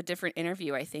little bit of a different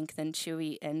interview, I think, than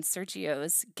Chewy and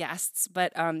Sergio's guests.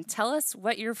 But tell us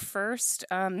what your first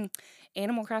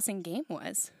Animal Crossing game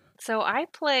was. So I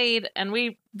played, and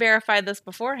we verified this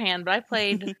beforehand, but I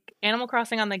played Animal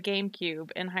Crossing on the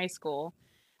GameCube in high school,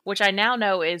 which I now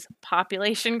know is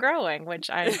Population Growing,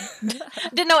 which I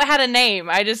didn't know it had a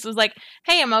name. I just was like,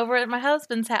 hey, I'm over at my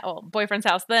husband's boyfriend's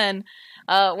house then.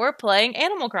 We're playing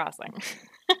Animal Crossing.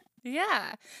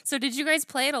 Yeah. So did you guys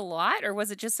play it a lot, or was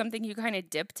it just something you kind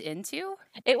of dipped into?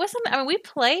 It was something, I mean, we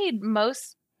played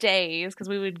most days because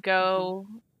we would go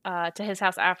to his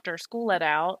house after school let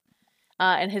out.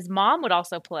 And his mom would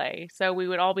also play. So we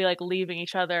would all be like leaving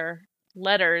each other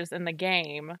letters in the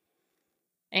game.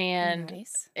 And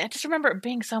nice. I just remember it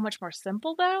being so much more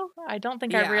simple, though. I don't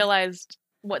think I realized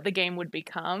what the game would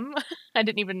become. I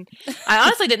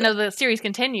honestly didn't know the series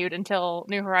continued until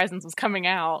New Horizons was coming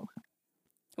out.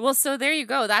 Well, so there you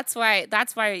go. That's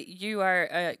why you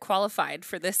are qualified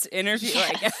for this interview,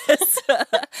 I guess.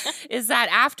 Is that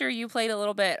after you played a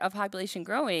little bit of Population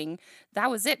Growing, that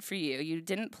was it for you. You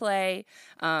didn't play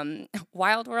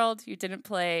Wild World. You didn't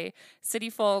play City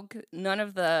Folk. None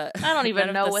of the I don't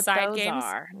even know what side those games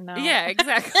are. No. Yeah,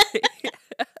 exactly.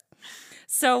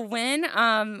 So when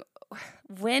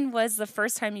was the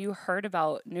first time you heard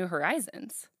about New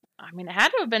Horizons? I mean, it had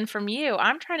to have been from you.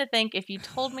 I'm trying to think if you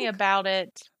told me about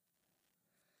it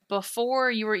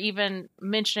before you were even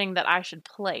mentioning that I should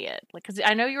play it. Like, because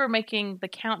I know you were making the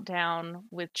countdown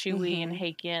with Chewy and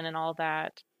Haken and all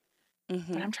that.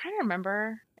 Mm-hmm. But I'm trying to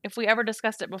remember if we ever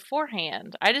discussed it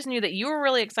beforehand. I just knew that you were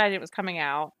really excited it was coming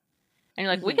out. And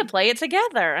you're like, we could play it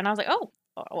together. And I was like, oh,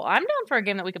 well, I'm down for a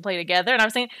game that we could play together. And I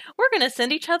was saying, we're going to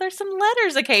send each other some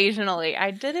letters occasionally. I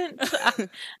didn't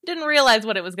realize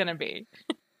what it was going to be.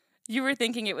 You were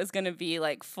thinking it was going to be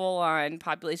like full on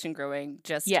Population Growing,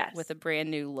 just with a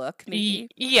brand new look, maybe?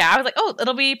 Yeah, I was like, oh,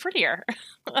 it'll be prettier.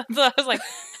 So I was like,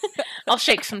 I'll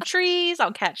shake some trees,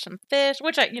 I'll catch some fish,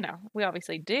 which we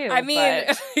obviously do. I mean,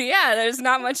 yeah, there's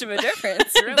not much of a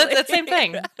difference, really. That's the same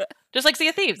thing. Just like Sea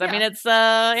of Thieves. Yeah. I mean, it's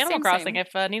Animal Crossing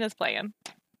if Nina's playing.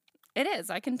 It is.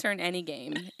 I can turn any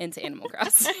game into Animal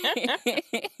Crossing.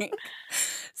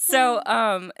 So,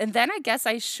 and then I guess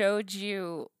I showed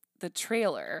you the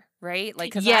trailer, right?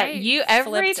 Like, cause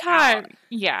every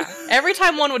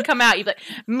time one would come out, you'd be like,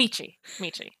 Michi.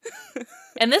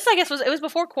 And this, I guess, was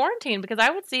before quarantine because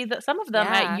I would see that some of them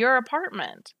at your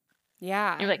apartment.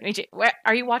 Yeah. You're like, Michi,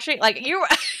 are you watching? Like, you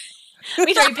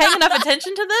Michi, are you paying enough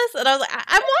attention to this? And I was like,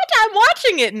 I'm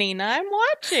watching it, Nina. I'm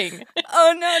watching.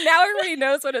 Oh no, now everybody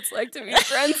knows what it's like to be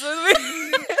friends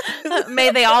with me. May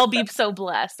they all be so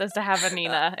blessed as to have a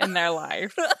Nina in their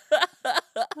life.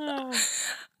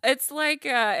 It's like,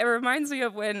 it reminds me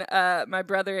of when my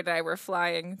brother and I were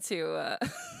flying to,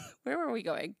 where were we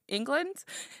going? England?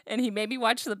 And he made me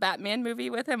watch the Batman movie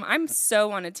with him. I'm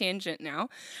so on a tangent now.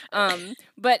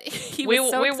 But he was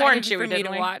so excited for me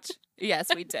to watch. Yes,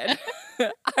 we did.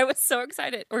 I was so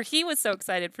excited, or he was so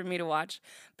excited for me to watch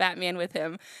Batman with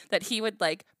him that he would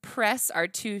like press our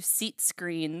 2 seat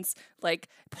screens, like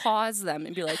pause them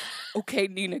and be like, okay,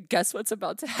 Nina, guess what's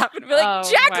about to happen? And be like,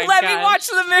 Jack, let me watch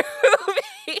the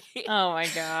movie. Oh my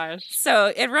gosh.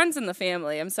 So it runs in the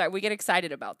family. I'm sorry. We get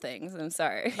excited about things. I'm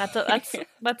sorry. That's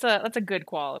a good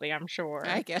quality, I'm sure.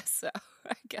 I guess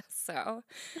so.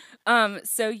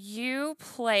 So you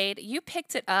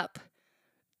picked it up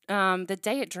the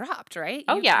day it dropped, right?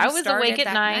 I was awake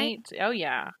at night. Oh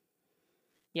yeah.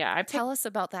 Yeah, Tell us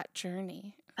about that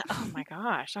journey. Oh my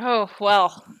gosh. Oh,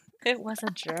 well, It was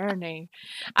a journey.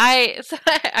 I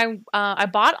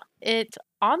bought it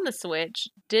on the Switch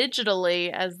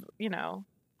digitally, as you know.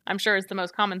 I'm sure it's the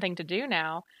most common thing to do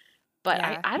now. But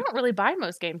Yeah. I don't really buy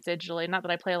most games digitally. Not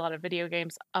that I play a lot of video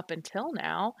games up until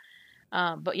now.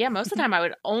 But yeah, most of the time I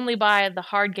would only buy the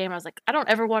hard game. I was like, I don't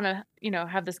ever want to,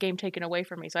 have this game taken away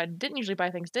from me. So I didn't usually buy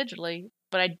things digitally,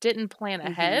 but I didn't plan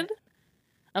ahead.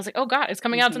 I was like, oh God, it's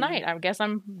coming out tonight. I guess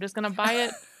I'm just going to buy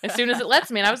it as soon as it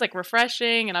lets me. And I was like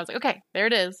refreshing and I was like, okay, there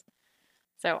it is.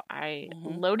 So I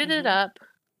loaded it up.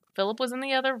 Philip was in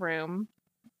the other room.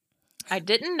 I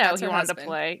didn't know That's he her wanted to husband.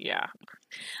 play. Yeah.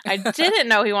 I didn't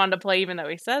know he wanted to play, even though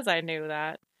he says I knew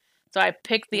that. So I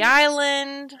picked the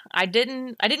island. I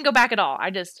didn't go back at all. I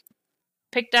just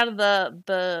picked out of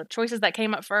the choices that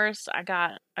came up first. I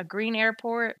got a green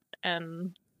airport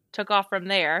and took off from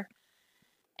there.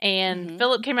 And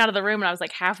Philip came out of the room and I was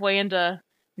like halfway into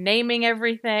naming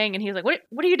everything and he was like,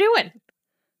 What are you doing?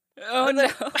 Oh no.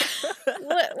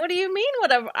 What do you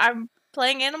mean I'm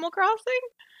playing Animal Crossing?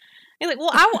 He's like, well,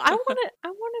 I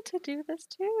wanted to do this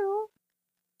too.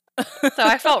 So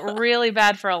I felt really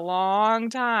bad for a long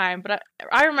time, but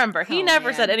I remember he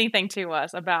never said anything to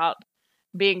us about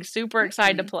being super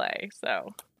excited to play. So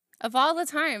Of all the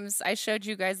times I showed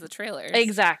you guys the trailers.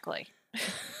 exactly.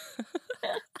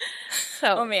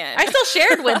 So Oh man. I still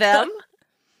shared with him.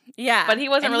 Yeah. But he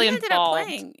wasn't and really he ended involved. Up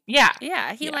playing. Yeah.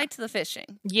 Yeah, he liked the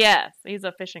fishing. Yes, he's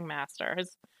a fishing master.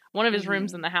 One of his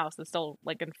rooms in the house is still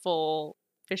like in full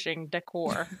fishing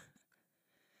decor.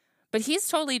 But he's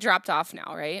totally dropped off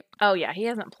now, right? Oh yeah, he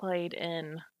hasn't played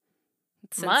in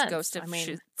Since months. Ghost of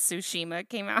Tsushima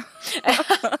came out.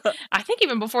 I think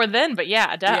even before then, but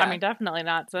yeah, Yeah. I mean definitely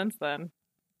not since then.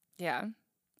 Yeah.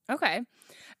 Okay.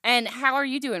 And how are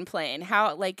you doing playing?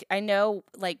 How, like, I know,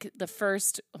 like, the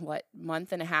first,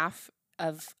 month and a half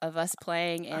of us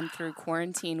playing and through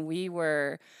quarantine, we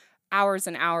were hours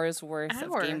and hours worth of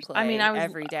gameplay I was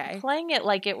every day. playing it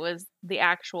like it was the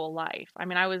actual life. I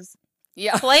mean, I was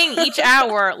Yeah. playing each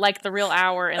hour like the real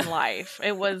hour in life.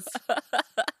 It was...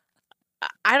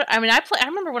 I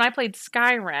remember when I played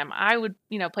Skyrim, I would,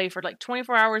 play for like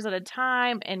 24 hours at a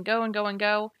time and go and go and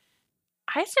go.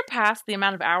 I surpassed the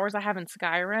amount of hours I have in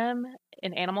Skyrim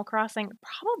in Animal Crossing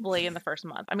probably in the first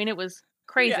month. I mean, it was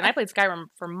crazy. Yeah. And I played Skyrim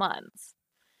for months.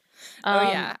 Oh,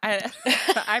 yeah.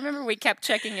 I remember we kept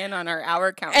checking in on our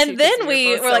hour count. And too, then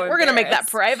we were like, we're going to make that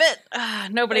private.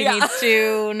 Nobody Yeah. needs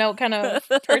to know what kind of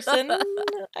person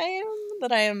I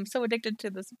am so addicted to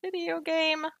this video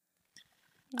game.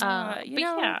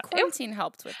 Quarantine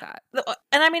helped with that.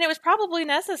 And I mean, it was probably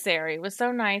necessary. It was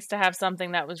so nice to have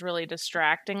something that was really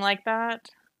distracting like that.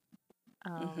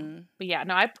 But yeah,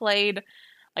 no, I played,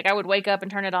 like I would wake up and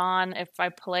turn it on. If I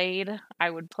played, I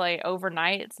would play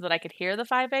overnight so that I could hear the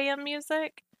 5 a.m.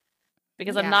 music.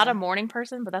 Because I'm not a morning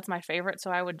person, but that's my favorite.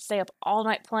 So I would stay up all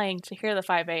night playing to hear the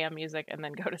 5 a.m. music and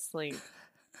then go to sleep.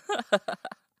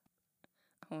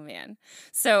 Oh man.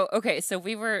 So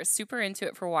we were super into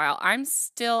it for a while. I'm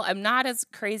not as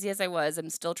crazy as I was. I'm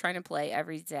still trying to play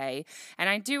every day and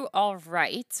I do all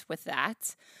right with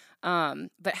that.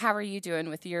 But how are you doing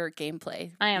with your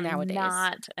gameplay I am nowadays?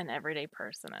 not an everyday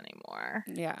person anymore.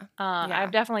 Yeah.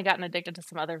 I've definitely gotten addicted to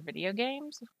some other video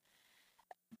games.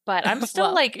 But I'm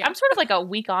still Well, I'm sort of like a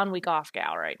week on, week off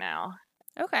gal right now.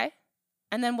 Okay.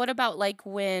 And then what about like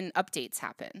when updates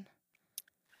happen?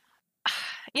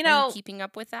 Are you keeping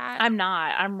up with that? I'm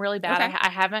not. I'm really bad. Okay. I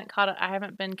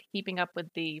haven't been keeping up with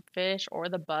the fish or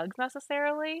the bugs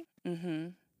necessarily.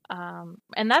 Mm-hmm.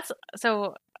 And that's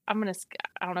so. I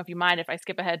don't know if you mind if I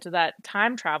skip ahead to that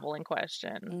time traveling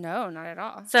question. No, not at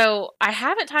all. So I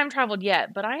haven't time traveled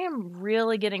yet, but I am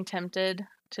really getting tempted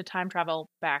to time travel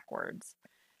backwards.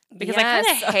 Because I kind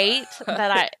of hate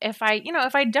that if I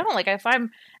don't, like if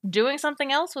I'm doing something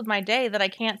else with my day, that I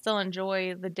can't still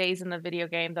enjoy the days in the video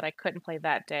game that I couldn't play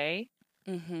that day.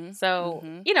 Mm-hmm. So,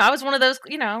 I was one of those,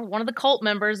 one of the cult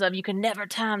members of you can never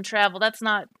time travel. That's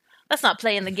not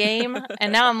playing the game.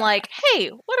 And now I'm like, hey,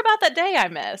 what about that day I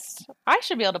missed? I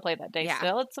should be able to play that day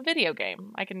still. It's a video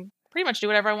game. I can pretty much do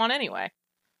whatever I want anyway.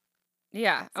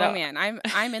 Yeah. So, oh man,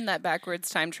 I'm in that backwards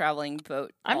time traveling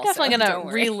boat. I'm definitely gonna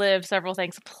relive several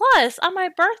things. Plus, on my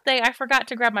birthday, I forgot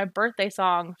to grab my birthday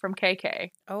song from KK.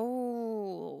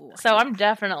 Oh. So I'm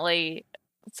definitely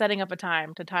setting up a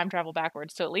time to time travel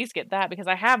backwards to at least get that because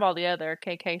I have all the other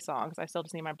KK songs. I still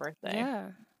just need my birthday.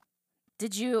 Yeah.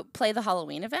 Did you play the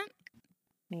Halloween event?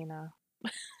 Nina.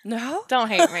 No. Don't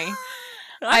hate me.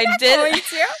 I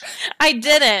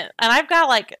didn't. And I've got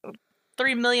like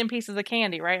 3 million pieces of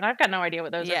candy, right? And I've got no idea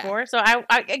what those are for. So I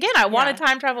want to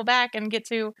time travel back and get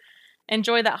to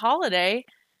enjoy that holiday.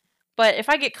 But if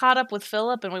I get caught up with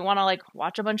Philip and we want to like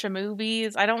watch a bunch of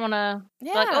movies, I don't want to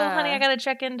be like, oh, honey, I got to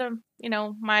check into,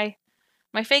 my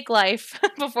fake life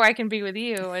before I can be with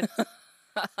you. And,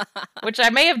 which I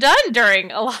may have done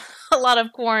during a lot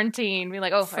of quarantine. Be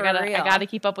like, oh, I gotta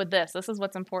keep up with this. This is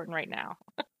what's important right now.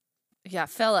 Yeah,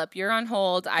 Philip, you're on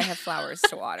hold. I have flowers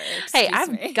to water. Hey,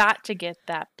 I've got to get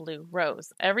that blue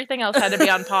rose. Everything else had to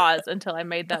be on pause until I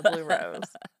made that blue rose.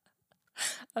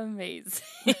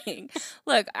 Amazing.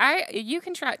 Look, you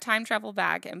can time travel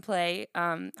back and play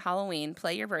Halloween,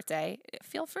 play your birthday.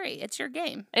 Feel free. It's your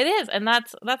game. It is, and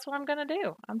that's what I'm gonna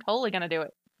do. I'm totally gonna do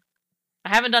it. I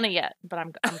haven't done it yet, but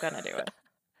I'm gonna do it.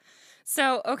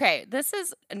 So, okay, this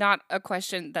is not a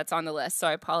question that's on the list, so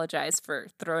I apologize for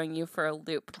throwing you for a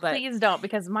loop. But please don't,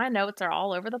 because my notes are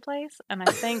all over the place, and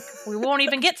I think we won't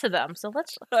even get to them. So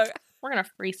we're gonna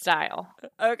freestyle.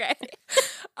 Okay.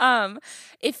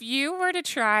 If you were to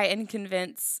try and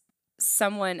convince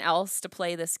someone else to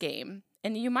play this game,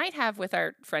 and you might have with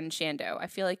our friend Shando, I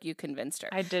feel like you convinced her.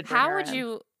 I did. How would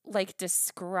you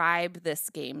describe this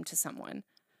game to someone?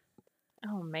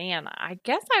 Oh man, I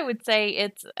guess I would say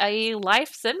it's a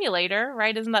life simulator,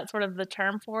 right? Isn't that sort of the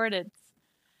term for it?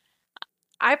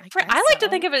 I like to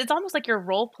think of it. It's almost like you're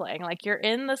role playing. Like you're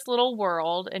in this little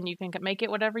world, and you can make it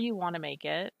whatever you want to make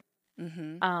it.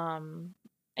 Mm-hmm.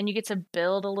 And you get to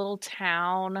build a little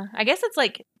town. I guess it's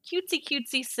like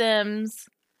cutesy Sims.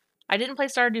 I didn't play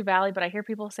Stardew Valley, but I hear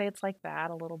people say it's like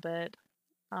that a little bit.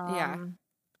 Yeah.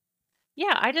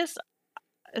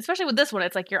 Especially with this one,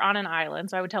 it's like you're on an island.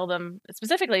 So I would tell them,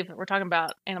 specifically if we're talking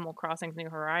about Animal Crossing New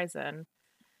Horizon,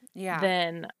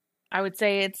 then I would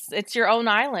say it's your own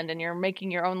island, and you're making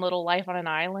your own little life on an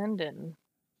island, and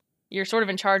you're sort of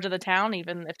in charge of the town,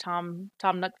 even if Tom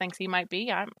Nook thinks he might be.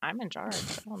 I'm in charge.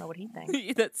 I don't know what he thinks.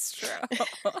 That's true.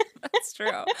 That's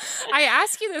true. I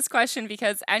ask you this question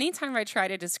because anytime I try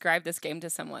to describe this game to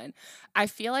someone, I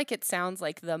feel like it sounds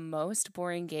like the most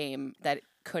boring game that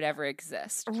could ever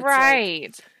exist.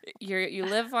 Right. Like you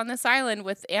live on this island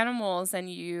with animals, and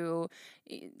you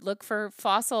look for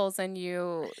fossils, and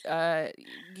you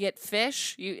get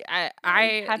fish. You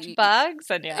catch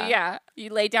bugs, and you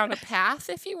lay down a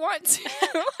path if you want to,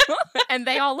 and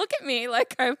they all look at me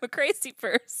like I'm a crazy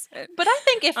person. But I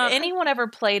think if anyone ever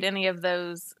played any of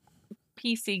those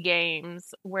PC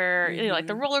games where like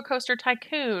the Roller Coaster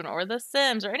Tycoon or The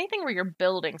Sims or anything where you're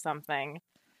building something.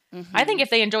 Mm-hmm. I think if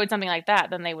they enjoyed something like that,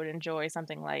 then they would enjoy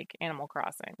something like Animal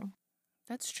Crossing.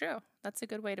 That's true. That's a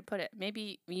good way to put it.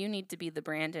 Maybe you need to be the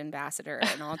brand ambassador,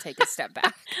 and I'll take a step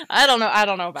back. I don't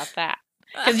know about that.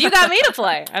 Because you got me to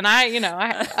play, and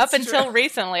I up until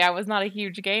recently, I was not a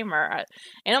huge gamer.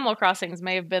 Animal Crossings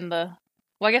may have been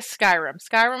I guess Skyrim.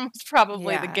 Skyrim was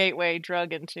probably the gateway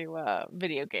drug into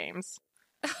video games.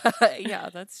 Yeah,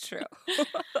 that's true.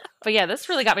 But yeah, this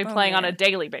really got me playing on a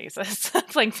daily basis,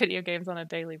 playing video games on a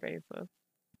daily basis.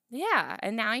 Yeah,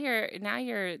 and now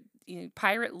you're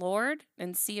pirate lord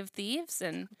in Sea of Thieves,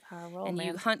 and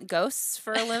you hunt ghosts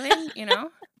for a living.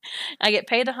 I get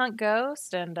paid to hunt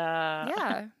ghosts and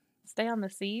stay on the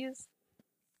seas.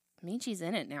 Michi's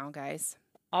in it now, guys.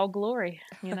 All glory,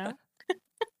 All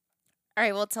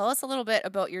right, well, tell us a little bit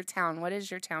about your town. What is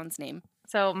your town's name?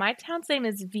 So my town's name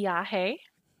is Viaje.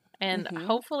 And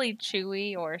hopefully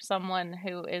Chewy or someone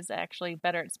who is actually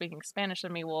better at speaking Spanish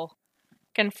than me will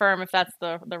confirm if that's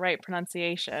the right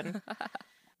pronunciation.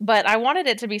 But I wanted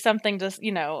it to be something just,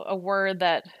 a word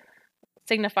that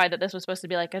signified that this was supposed to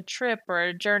be like a trip or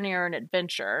a journey or an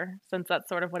adventure, since that's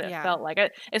sort of what it felt like.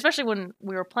 Especially when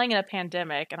we were playing in a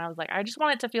pandemic, and I was like, I just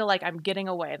want it to feel like I'm getting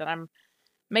away, that I'm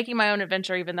making my own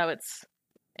adventure, even though it's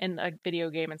in a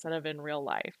video game instead of in real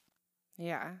life.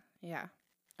 Yeah.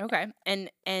 Okay.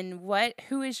 And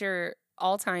who is your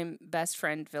all-time best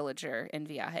friend villager in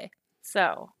Viaje?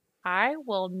 So, I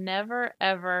will never,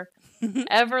 ever,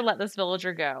 ever let this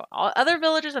villager go. All other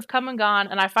villagers have come and gone,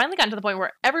 and I finally gotten to the point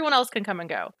where everyone else can come and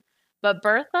go. But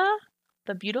Bertha,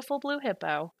 the beautiful blue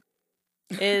hippo,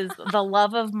 is the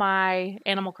love of my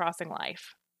Animal Crossing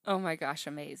life. Oh my gosh,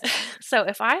 amazing. So,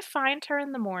 if I find her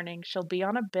in the morning, she'll be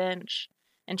on a bench,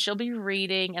 and she'll be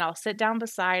reading, and I'll sit down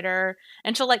beside her,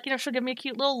 and she'll she'll give me a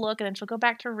cute little look, and then she'll go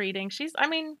back to reading. She's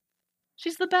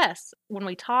the best. When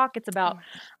we talk, it's about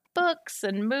books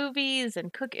and movies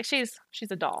and cooking. She's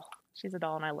a doll. She's a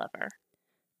doll, and I love her.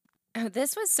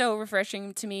 This was so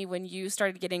refreshing to me when you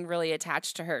started getting really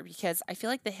attached to her, because I feel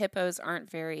like the hippos aren't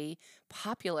very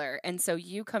popular. And so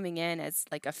you coming in as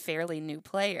like a fairly new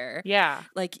player. Yeah.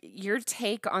 Like your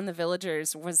take on the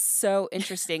villagers was so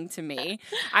interesting to me.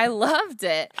 I loved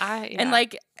it. And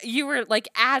like you were like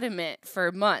adamant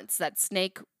for months that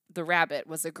Snake the rabbit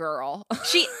was a girl.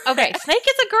 Snake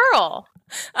is a girl.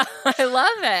 I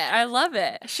love it. I love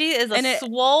it. She is And a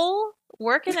swole,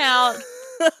 working out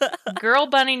girl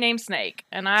bunny named Snake,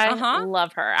 and I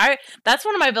love her. That's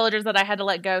one of my villagers that I had to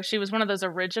let go. She was one of those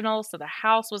originals, so the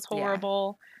house was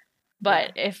horrible.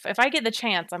 But if I get the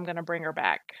chance, I'm gonna bring her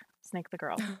back. Snake the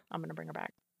girl. I'm gonna bring her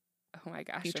back. Oh my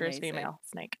gosh. Future is female.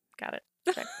 Snake. Got it.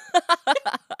 Okay.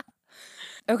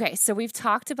 Okay, so we've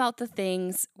talked about the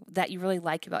things that you really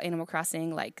like about Animal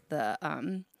Crossing, like the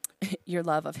your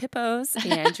love of hippos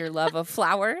and your love of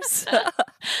flowers.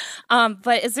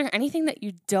 But is there anything that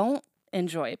you don't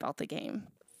enjoy about the game?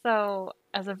 So,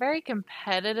 as a very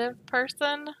competitive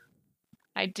person,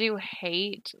 I do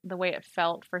hate the way it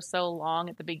felt for so long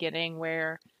at the beginning,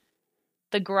 where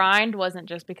the grind wasn't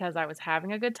just because I was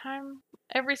having a good time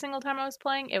every single time I was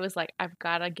playing. It was like, I've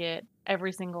got to get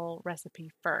every single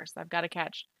recipe first. I've got to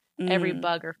catch every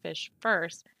bug or fish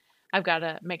first. I've got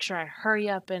to make sure I hurry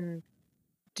up and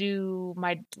do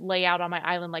my layout on my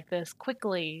island like this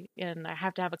quickly, and I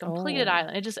have to have a completed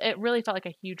island. It really felt like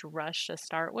a huge rush to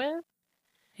start with.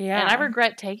 Yeah. And I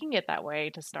regret taking it that way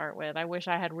to start with. I wish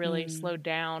I had really slowed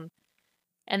down.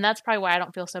 And that's probably why I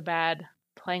don't feel so bad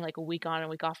playing like a week on and a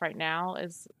week off right now.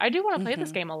 Is I do want to play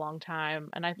this game a long time,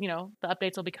 and the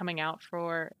updates will be coming out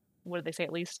for, what did they say,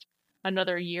 at least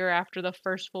another year after the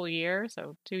first full year,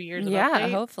 so 2 years of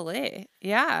update. Hopefully.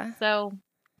 Yeah. So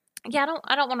yeah,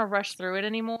 I don't want to rush through it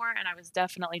anymore, and I was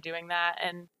definitely doing that.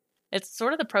 And it's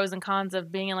sort of the pros and cons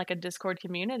of being in like a Discord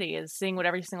community, is seeing what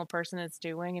every single person is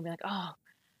doing and be like, oh,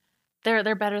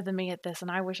 they're better than me at this, and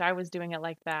I wish I was doing it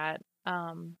like that.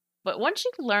 But once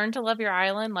you learn to love your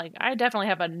island, like I definitely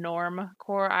have a norm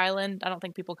core island. I don't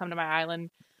think people come to my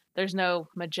island. There's no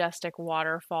majestic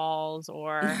waterfalls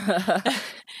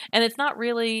and it's not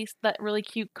really that really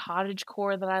cute cottage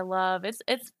core that I love.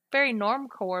 It's very norm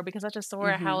core because that's just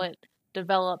sort of how it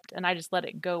developed, and I just let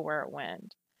it go where it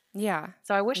went. Yeah.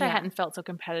 So I wish I hadn't felt so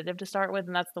competitive to start with,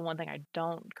 and that's the one thing I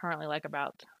don't currently like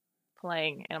about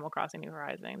playing Animal Crossing New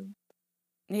Horizons.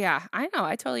 Yeah, I know.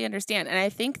 I totally understand. And I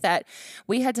think that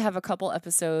we had to have a couple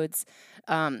episodes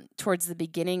towards the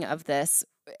beginning of this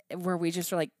where we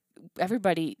just were like,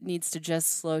 everybody needs to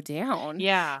just slow down.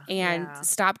 And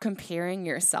stop comparing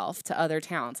yourself to other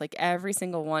towns. Like every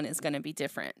single one is going to be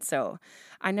different. So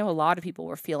I know a lot of people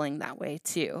were feeling that way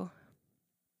too.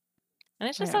 And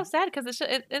it's just so sad because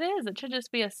it is. It should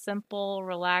just be a simple,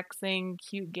 relaxing,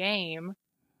 cute game.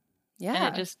 Yeah.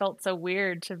 And it just felt so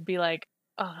weird to be like,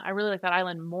 oh, I really like that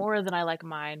island more than I like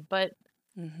mine. But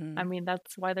I mean,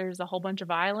 that's why there's a whole bunch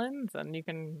of islands, and you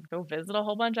can go visit a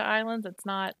whole bunch of islands. It's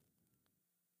not.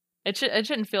 It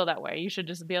shouldn't feel that way. You should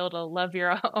just be able to love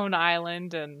your own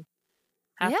island and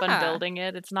have fun building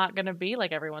it. It's not going to be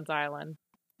like everyone's island,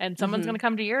 and someone's going to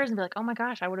come to yours and be like, "Oh my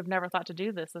gosh, I would have never thought to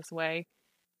do this way."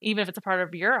 Even if it's a part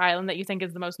of your island that you think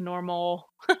is the most normal,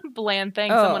 bland thing,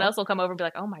 someone else will come over and be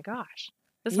like, "Oh my gosh,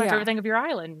 this is my favorite thing of your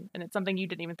island," and it's something you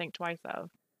didn't even think twice of.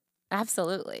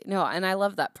 Absolutely. No, and I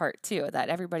love that part too, that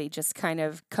everybody just kind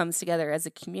of comes together as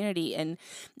a community. And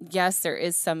yes, there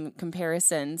is some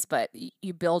comparisons, but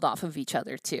you build off of each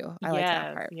other too. I like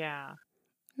that part. Yeah.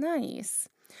 Nice.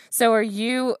 So are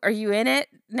you in it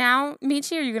now,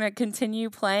 Michi? Are you going to continue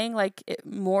playing like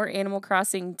more Animal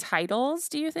Crossing titles,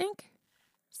 do you think?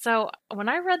 So when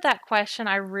I read that question,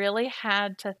 I really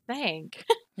had to think,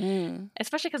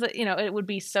 especially because, it would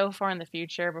be so far in the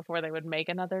future before they would make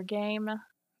another game.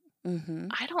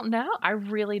 I don't know. I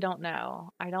really don't know.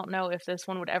 I don't know if this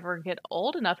one would ever get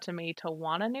old enough to me to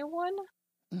want a new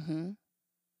one.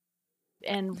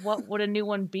 And what would a new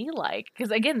one be like? Because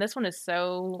again, this one is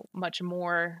so much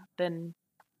more than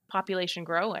population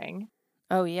growing.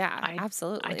 Oh yeah,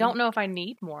 absolutely. I don't know if I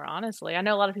need more, honestly. I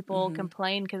know a lot of people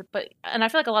complain, and I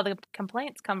feel like a lot of the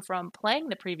complaints come from playing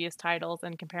the previous titles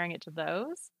and comparing it to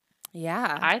those.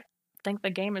 Yeah. I think the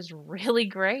game is really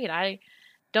great. I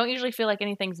don't usually feel like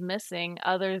anything's missing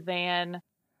other than,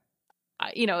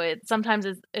 it sometimes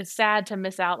is sad to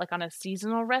miss out like on a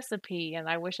seasonal recipe, and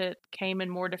I wish it came in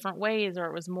more different ways, or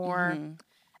it was more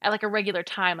at like a regular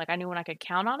time. Like I knew when I could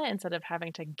count on it instead of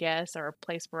having to guess or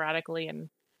play sporadically and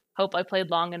hope I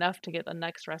played long enough to get the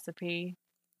next recipe.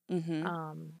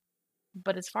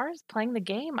 But as far as playing the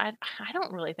game, I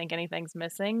don't really think anything's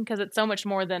missing because it's so much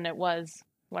more than it was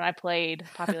when I played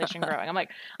Population Growing. I'm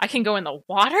like, I can go in the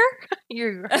water?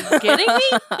 You're kidding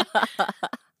me?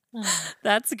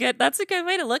 That's good. That's a good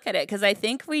way to look at it because I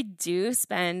think we do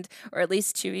spend, or at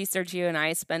least Chewy, Sergio, and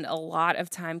I spend a lot of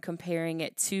time comparing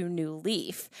it to New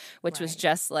Leaf, which was Right.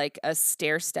 just like a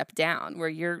stair step down where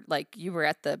you're like, you were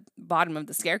at the bottom of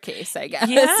the staircase, I guess.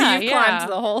 Yeah, You yeah.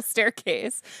 climbed the whole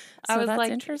staircase. I So was that's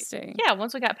like, interesting. Yeah,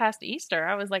 once we got past Easter,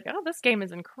 I was like, oh, this game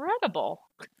is incredible.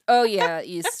 Oh, yeah,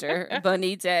 Easter,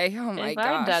 Bunny Day. Oh, my if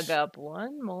gosh. I dug up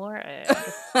one more egg.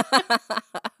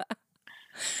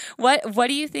 What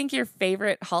do you think your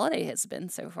favorite holiday has been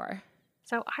so far?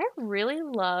 So I really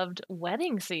loved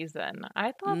wedding season.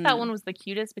 I thought that one was the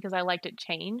cutest because I liked it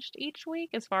changed each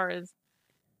week as far as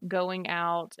going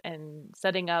out and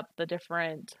setting up the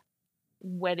different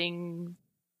wedding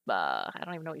I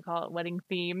don't even know what you call it, wedding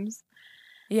themes.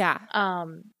 Yeah.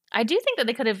 I do think that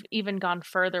they could have even gone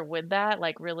further with that,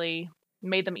 like really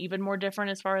made them even more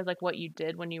different as far as like what you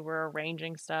did when you were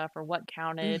arranging stuff or what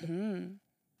counted Mhm.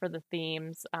 for the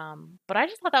themes. But I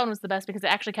just thought that one was the best because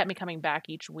it actually kept me coming back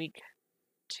each week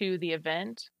to the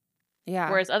event. Yeah.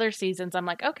 Whereas other seasons, I'm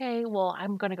like, okay, well,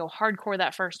 I'm going to go hardcore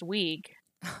that first week.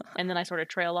 And then I sort of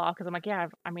trail off because I'm like, yeah,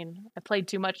 I played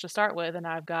too much to start with and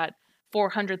I've got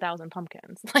 400,000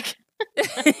 pumpkins. Like,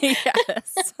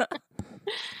 Yes.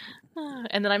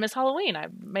 and then I miss Halloween. I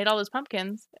made all those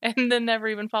pumpkins and then never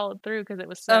even followed through because it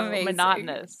was so Amazing.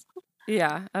 monotonous.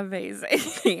 Yeah,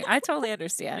 amazing. I totally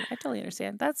understand.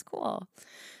 That's cool.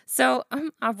 So,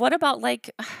 what about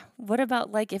like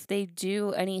if they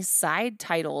do any side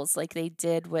titles like they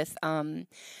did with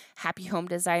Happy Home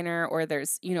Designer, or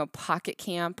there's Pocket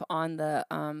Camp on the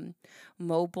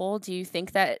mobile? Do you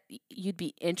think that you'd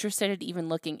be interested in even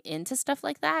looking into stuff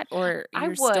like that, or I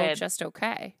you're still would. just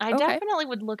okay? I Okay. definitely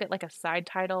would look at like a side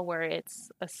title where it's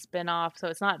a spin-off, so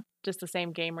it's not just the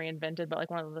same game reinvented, but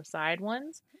like one of the side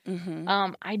ones. Mm-hmm.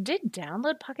 I did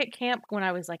download Pocket Camp when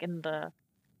I was like in the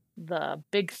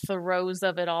big throes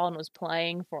of it all and was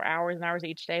playing for hours and hours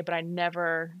each day, but I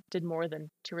never did more than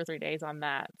 2 or 3 days on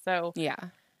that. So Yeah.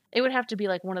 it would have to be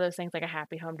like one of those things like a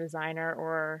Happy Home Designer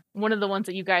or one of the ones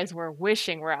that you guys were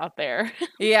wishing were out there.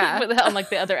 Yeah. On like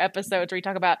the other episodes where you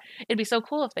talk about it'd be so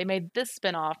cool if they made this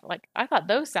spin-off. Like I thought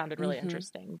those sounded really Mhm.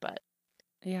 interesting, but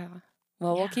Yeah.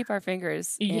 Well, we'll Yeah. keep our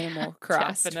fingers yeah, animal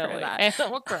crossed definitely. for that.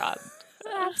 Animal crossed.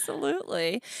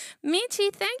 Absolutely.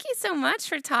 Michi, thank you so much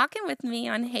for talking with me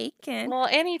on Haken. Well,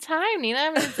 anytime, Nina. I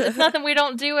mean, it's nothing we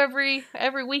don't do every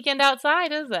weekend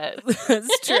outside, is it?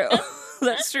 That's true.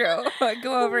 That's true.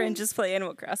 Go over and just play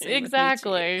Animal Crossing. with Michi.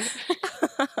 Exactly.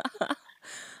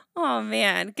 Oh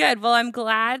man, good. Well, I'm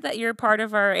glad that you're part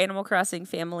of our Animal Crossing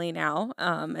family now,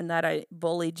 and that I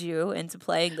bullied you into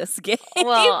playing this game.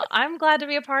 Well, I'm glad to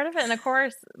be a part of it, and of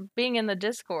course, being in the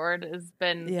Discord has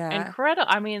been Yeah. incredible.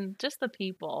 I mean, just the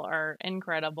people are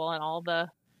incredible, and all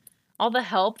the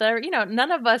help that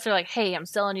none of us are like, hey, I'm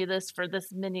selling you this for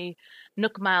this many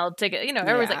Nook Mile ticket.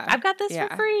 Everyone's Yeah. like, I've got this Yeah.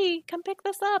 for free. Come pick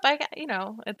this up. I got,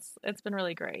 it's been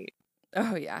really great.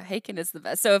 Oh yeah, Haken is the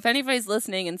best. So if anybody's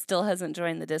listening and still hasn't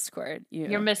joined the Discord,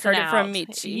 You're missing heard out. it from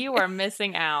Michi. You are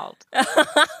missing out.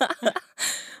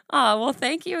 Oh, well,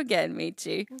 thank you again,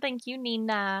 Michi. Thank you,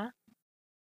 Nina.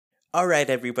 All right,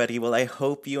 everybody. Well, I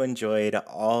hope you enjoyed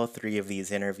all 3 of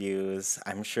these interviews.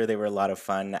 I'm sure they were a lot of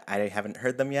fun. I haven't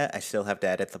heard them yet. I still have to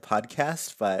edit the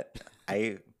podcast, but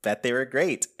I bet they were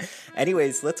great.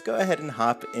 Anyways, let's go ahead and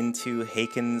hop into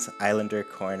Haken's Islander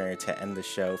Corner to end the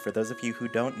show. For those of you who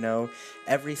don't know,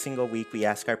 every single week we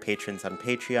ask our patrons on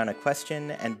Patreon a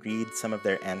question and read some of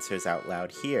their answers out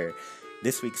loud here.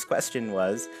 This week's question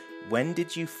was, when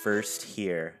did you first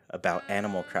hear about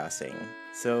Animal Crossing?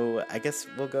 So I guess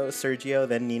we'll go Sergio,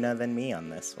 then Nina, then me on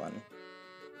this one.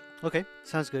 Okay,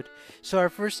 sounds good. So our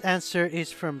first answer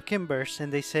is from Kimbers,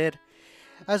 and they said,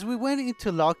 as we went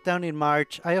into lockdown in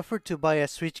March, I offered to buy a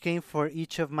Switch game for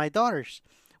each of my daughters.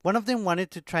 One of them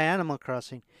wanted to try Animal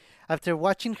Crossing. After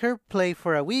watching her play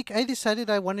for a week, I decided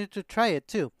I wanted to try it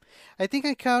too. I think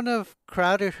I kind of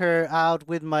crowded her out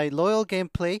with my loyal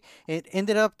gameplay and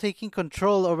ended up taking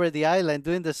control over the island,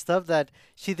 doing the stuff that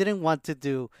she didn't want to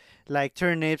do, like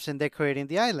turnips and decorating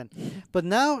the island. But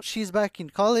now she's back in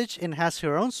college and has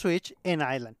her own Switch and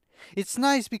island. It's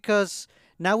nice because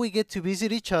now we get to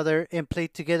visit each other and play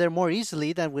together more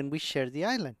easily than when we share the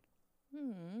island.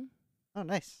 Oh,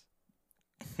 nice.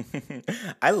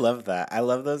 I love that. I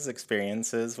love those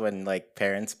experiences when like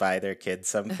parents buy their kids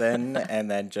something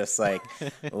and then just like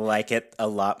it a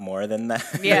lot more than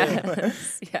that.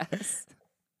 Yes. Yes.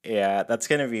 Yeah, that's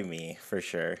gonna be me for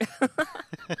sure.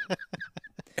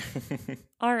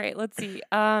 All right, let's see.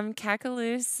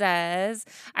 Kakaloo says,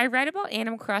 I read about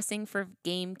Animal Crossing for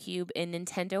GameCube in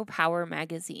Nintendo Power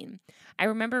magazine. I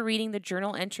remember reading the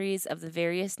journal entries of the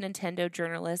various Nintendo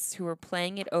journalists who were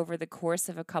playing it over the course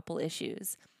of a couple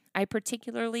issues. I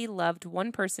particularly loved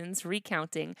one person's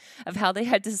recounting of how they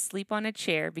had to sleep on a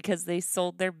chair because they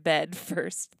sold their bed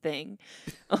first thing.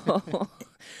 Oh,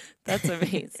 that's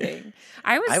amazing.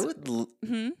 I would.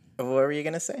 Hmm? What were you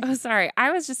gonna say? Oh, sorry.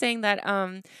 I was just saying that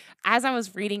as I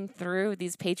was reading through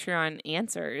these Patreon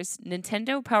answers,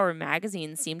 Nintendo Power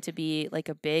Magazine seemed to be like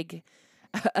a big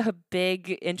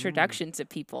introduction to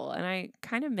people, and I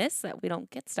kind of miss that we don't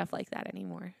get stuff like that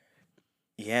anymore.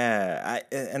 Yeah,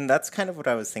 and that's kind of what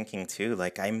I was thinking too.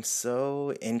 Like, I'm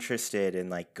so interested in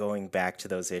like going back to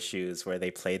those issues where they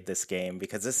played this game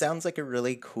because it sounds like a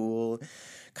really cool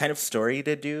kind of story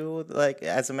to do, like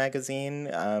as a magazine.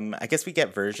 I guess we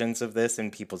get versions of this in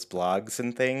people's blogs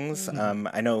and things.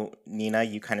 I know Nina,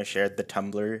 you kind of shared the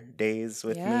Tumblr days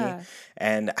with me,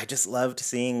 and I just loved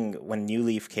seeing when New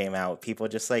Leaf came out, people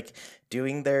just like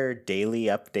doing their daily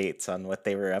updates on what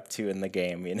they were up to in the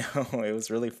game. You know, it was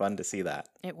really fun to see that.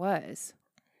 It was.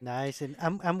 Nice, and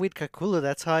I'm with Kakulu.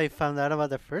 That's how I found out about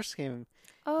the first game.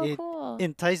 Oh, It cool.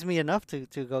 enticed me enough to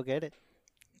go get it.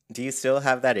 Do you still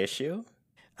have that issue?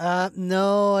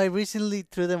 No, I recently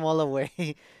threw them all away.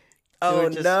 They Oh were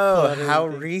just no, cluttering how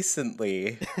things.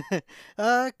 recently?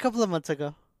 A couple of months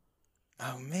ago.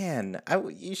 Oh man,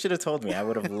 you should have told me. I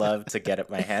would have loved to get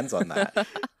my hands on that.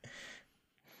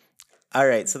 All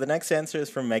right, so the next answer is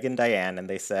from Megan Diane, and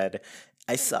they said,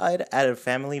 I saw it at a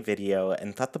family video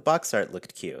and thought the box art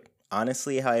looked cute.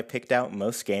 Honestly, how I picked out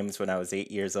most games when I was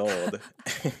 8 years old.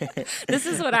 This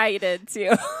is what I did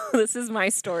too. This is my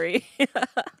story.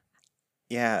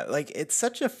 Yeah, like it's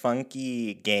such a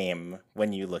funky game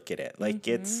when you look at it. Like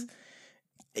it's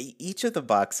each of the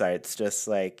box art's just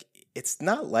like it's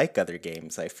not like other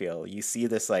games, I feel. You see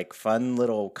this like fun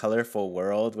little colorful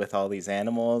world with all these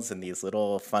animals and these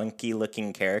little funky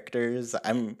looking characters.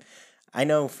 I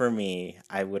know for me,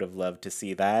 I would have loved to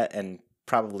see that and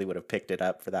probably would have picked it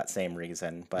up for that same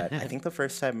reason. But I think the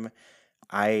first time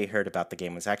I heard about the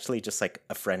game was actually just like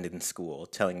a friend in school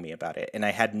telling me about it, and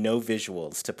I had no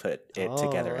visuals to put it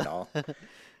together at all.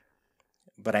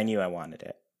 But I knew I wanted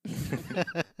it.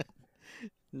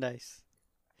 Nice.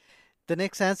 The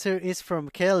next answer is from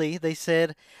Kelly. They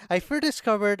said, I first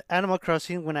discovered Animal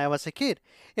Crossing when I was a kid.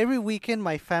 Every weekend,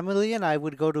 my family and I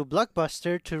would go to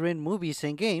Blockbuster to rent movies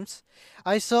and games.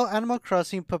 I saw Animal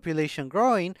Crossing population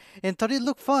growing and thought it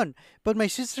looked fun, but my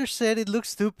sister said it looked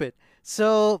stupid.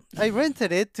 So I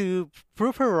rented it to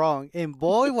prove her wrong, and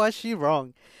boy was she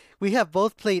wrong. We have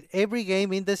both played every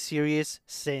game in the series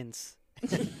since.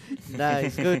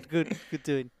 Nice. Good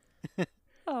doing.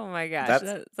 Oh my gosh.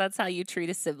 That's- That's how you treat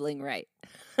a sibling right.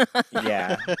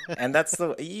 Yeah, and that's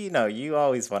you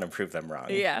always want to prove them wrong.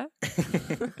 Yeah.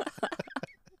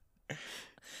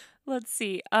 Let's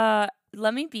see.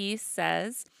 Lemmy B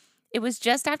says, it was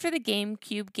just after the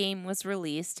GameCube game was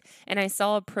released, and I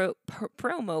saw a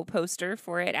promo poster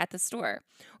for it at the store.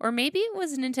 Or maybe it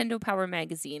was Nintendo Power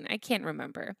Magazine. I can't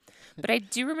remember. But I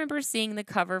do remember seeing the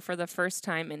cover for the first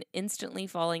time and instantly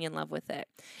falling in love with it.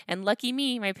 And lucky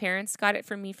me, my parents got it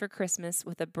for me for Christmas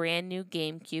with a brand new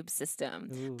GameCube system.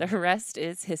 Ooh. The rest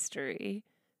is history.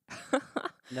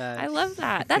 Nice. I love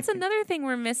that. That's another thing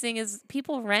we're missing is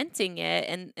people renting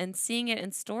it and seeing it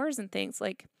in stores and things.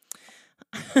 Like,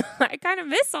 I kind of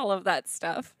miss all of that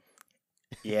stuff.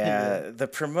 Yeah, the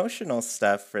promotional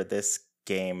stuff for this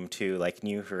game too, like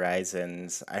New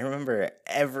Horizons, I remember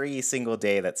every single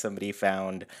day that somebody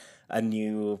found a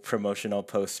new promotional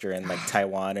poster in like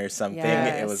Taiwan or something.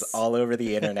 It was Yes. all over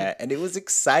the internet and it was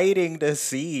exciting to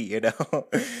see, you know.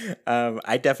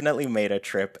 I definitely made a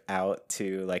trip out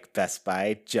to like Best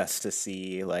Buy just to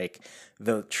see like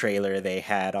the trailer they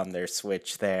had on their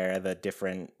Switch there, the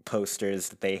different posters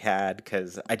that they had,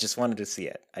 because I just wanted to see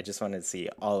it. I just wanted to see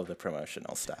all of the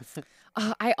promotional stuff.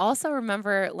 I also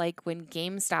remember like when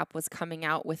GameStop was coming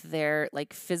out with their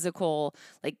like physical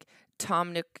like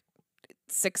Tom Nook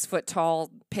 6 foot tall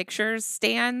pictures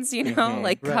stands, you know, Mhm.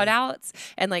 like Right. cutouts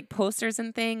and like posters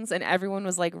and things. And everyone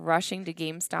was like rushing to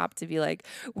GameStop to be like,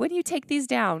 when you take these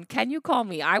down, can you call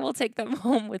me? I will take them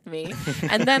home with me.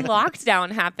 And then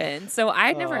lockdown happened. So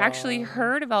I'd never actually Aw.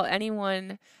 heard about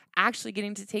anyone actually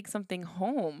getting to take something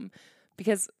home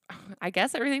because I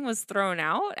guess everything was thrown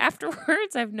out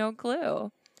afterwards. I have no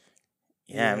clue.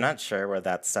 Yeah, I'm Yeah. not sure where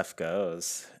that stuff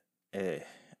goes.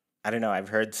 I don't know. I've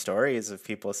heard stories of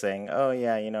people saying, "Oh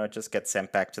yeah, it just gets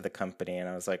sent back to the company," and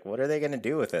I was like, "What are they going to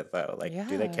do with it, though? Like,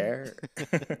 do they Yeah. care?"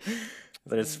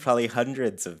 There's probably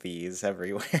hundreds of these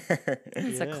everywhere.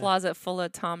 It's a Yeah. closet full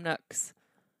of Tom Nooks.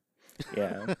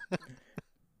 Yeah.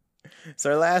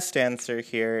 So our last answer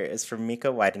here is from Mika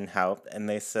Weidenhaupt, and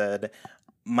they said,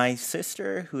 my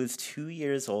sister, who is 2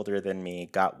 years older than me,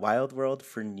 got Wild World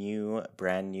for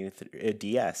brand new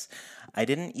DS. I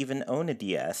didn't even own a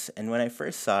DS, and when I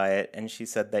first saw it, and she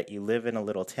said that you live in a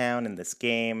little town in this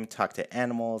game, talk to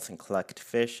animals, and collect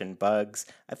fish and bugs,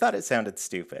 I thought it sounded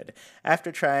stupid.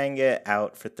 After trying it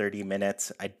out for 30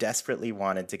 minutes, I desperately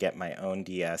wanted to get my own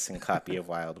DS and copy of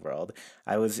Wild World.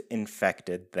 I was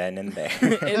infected then and there.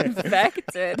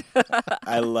 Infected.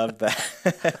 I love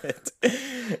that.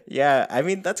 Yeah, I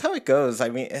mean, that's how it goes. I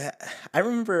mean, I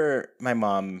remember my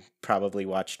mom probably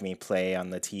watched me play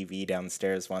on the TV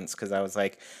downstairs once because I was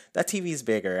like, that TV's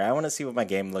bigger. I want to see what my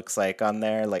game looks like on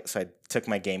there. Like, so I took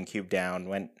my GameCube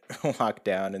down, walked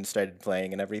down and started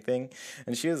playing and everything.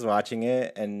 And she was watching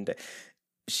it and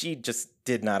she just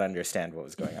did not understand what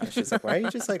was going on. She's like, why are you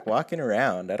just like walking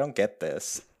around? I don't get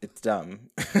this. It's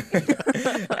dumb.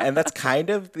 And that's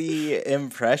kind of the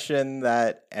impression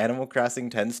that Animal Crossing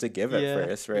tends to give at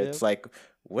first, where it's like,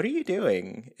 what are you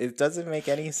doing? It doesn't make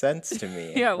any sense to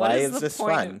me. Yeah, why what is the this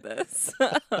point fun? of this?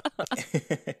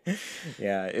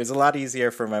 Yeah, it was a lot easier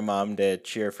for my mom to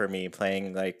cheer for me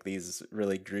playing like these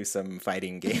really gruesome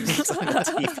fighting games on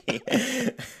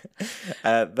the TV.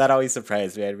 That always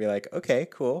surprised me. I'd be like, okay,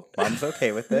 cool. Mom's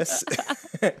okay with this.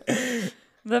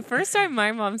 The first time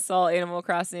my mom saw Animal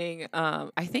Crossing,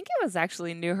 I think it was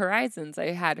actually New Horizons.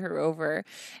 I had her over,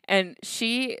 and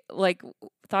she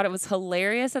thought it was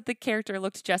hilarious that the character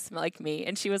looked just like me,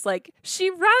 and she was like,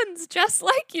 "She runs just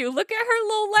like you. Look at her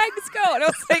little legs go." And I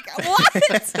was like, "What?"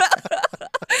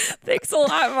 Thanks a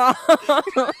lot, Mom.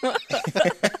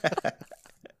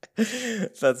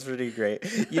 That's pretty great.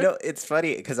 It's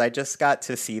funny because I just got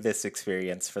to see this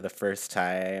experience for the first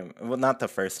time. Well, not the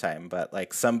first time, but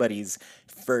like somebody's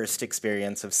first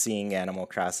experience of seeing Animal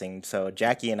Crossing. So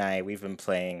Jackie and I, we've been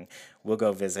playing. We'll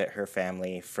go visit her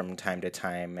family from time to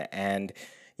time. And,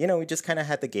 we just kind of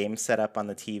had the game set up on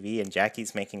the TV and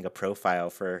Jackie's making a profile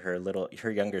for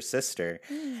her younger sister.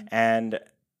 And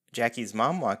Jackie's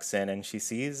mom walks in and she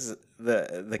sees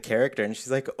the character and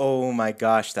she's like, "Oh my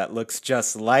gosh, that looks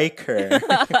just like her."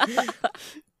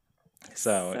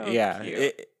 So yeah,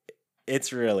 cute.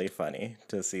 it's really funny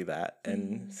to see that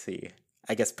and see.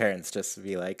 I guess parents just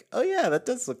be like, "Oh yeah, that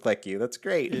does look like you. That's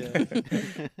great."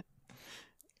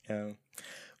 Yeah.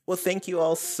 Well, thank you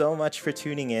all so much for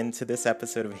tuning in to this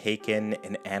episode of Haken,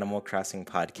 an Animal Crossing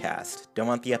podcast. Don't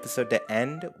want the episode to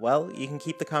end? Well, you can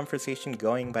keep the conversation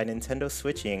going by Nintendo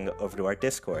switching over to our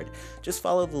Discord. Just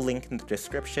follow the link in the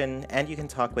description, and you can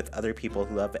talk with other people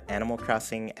who love Animal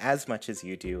Crossing as much as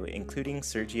you do, including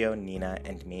Sergio, Nina,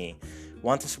 and me.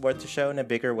 Want to support the show in a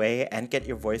bigger way and get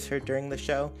your voice heard during the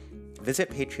show? Visit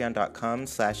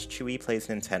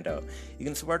patreon.com/ChewyPlaysNintendo. You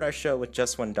can support our show with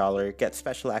just $1, get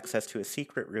special access to a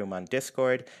secret room on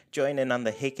Discord, join in on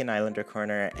the Haken Islander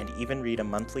Corner, and even read a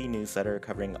monthly newsletter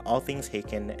covering all things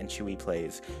Haken and Chewy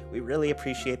Plays. We really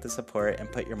appreciate the support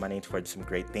and put your money towards some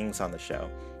great things on the show.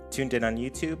 Tuned in on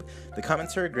YouTube? The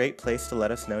comments are a great place to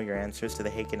let us know your answers to the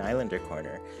Haken Islander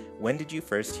Corner. When did you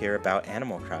first hear about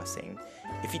Animal Crossing?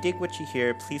 If you dig what you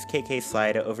hear, please KK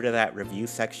slide over to that review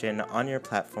section on your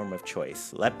platform of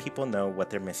choice. Let people know what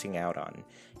they're missing out on.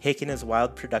 Haken is a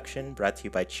Wild production brought to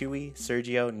you by Chewy,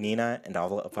 Sergio, Nina, and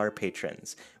all of our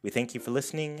patrons. We thank you for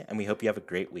listening, and we hope you have a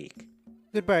great week.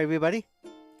 Goodbye, everybody.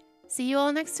 See you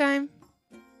all next time.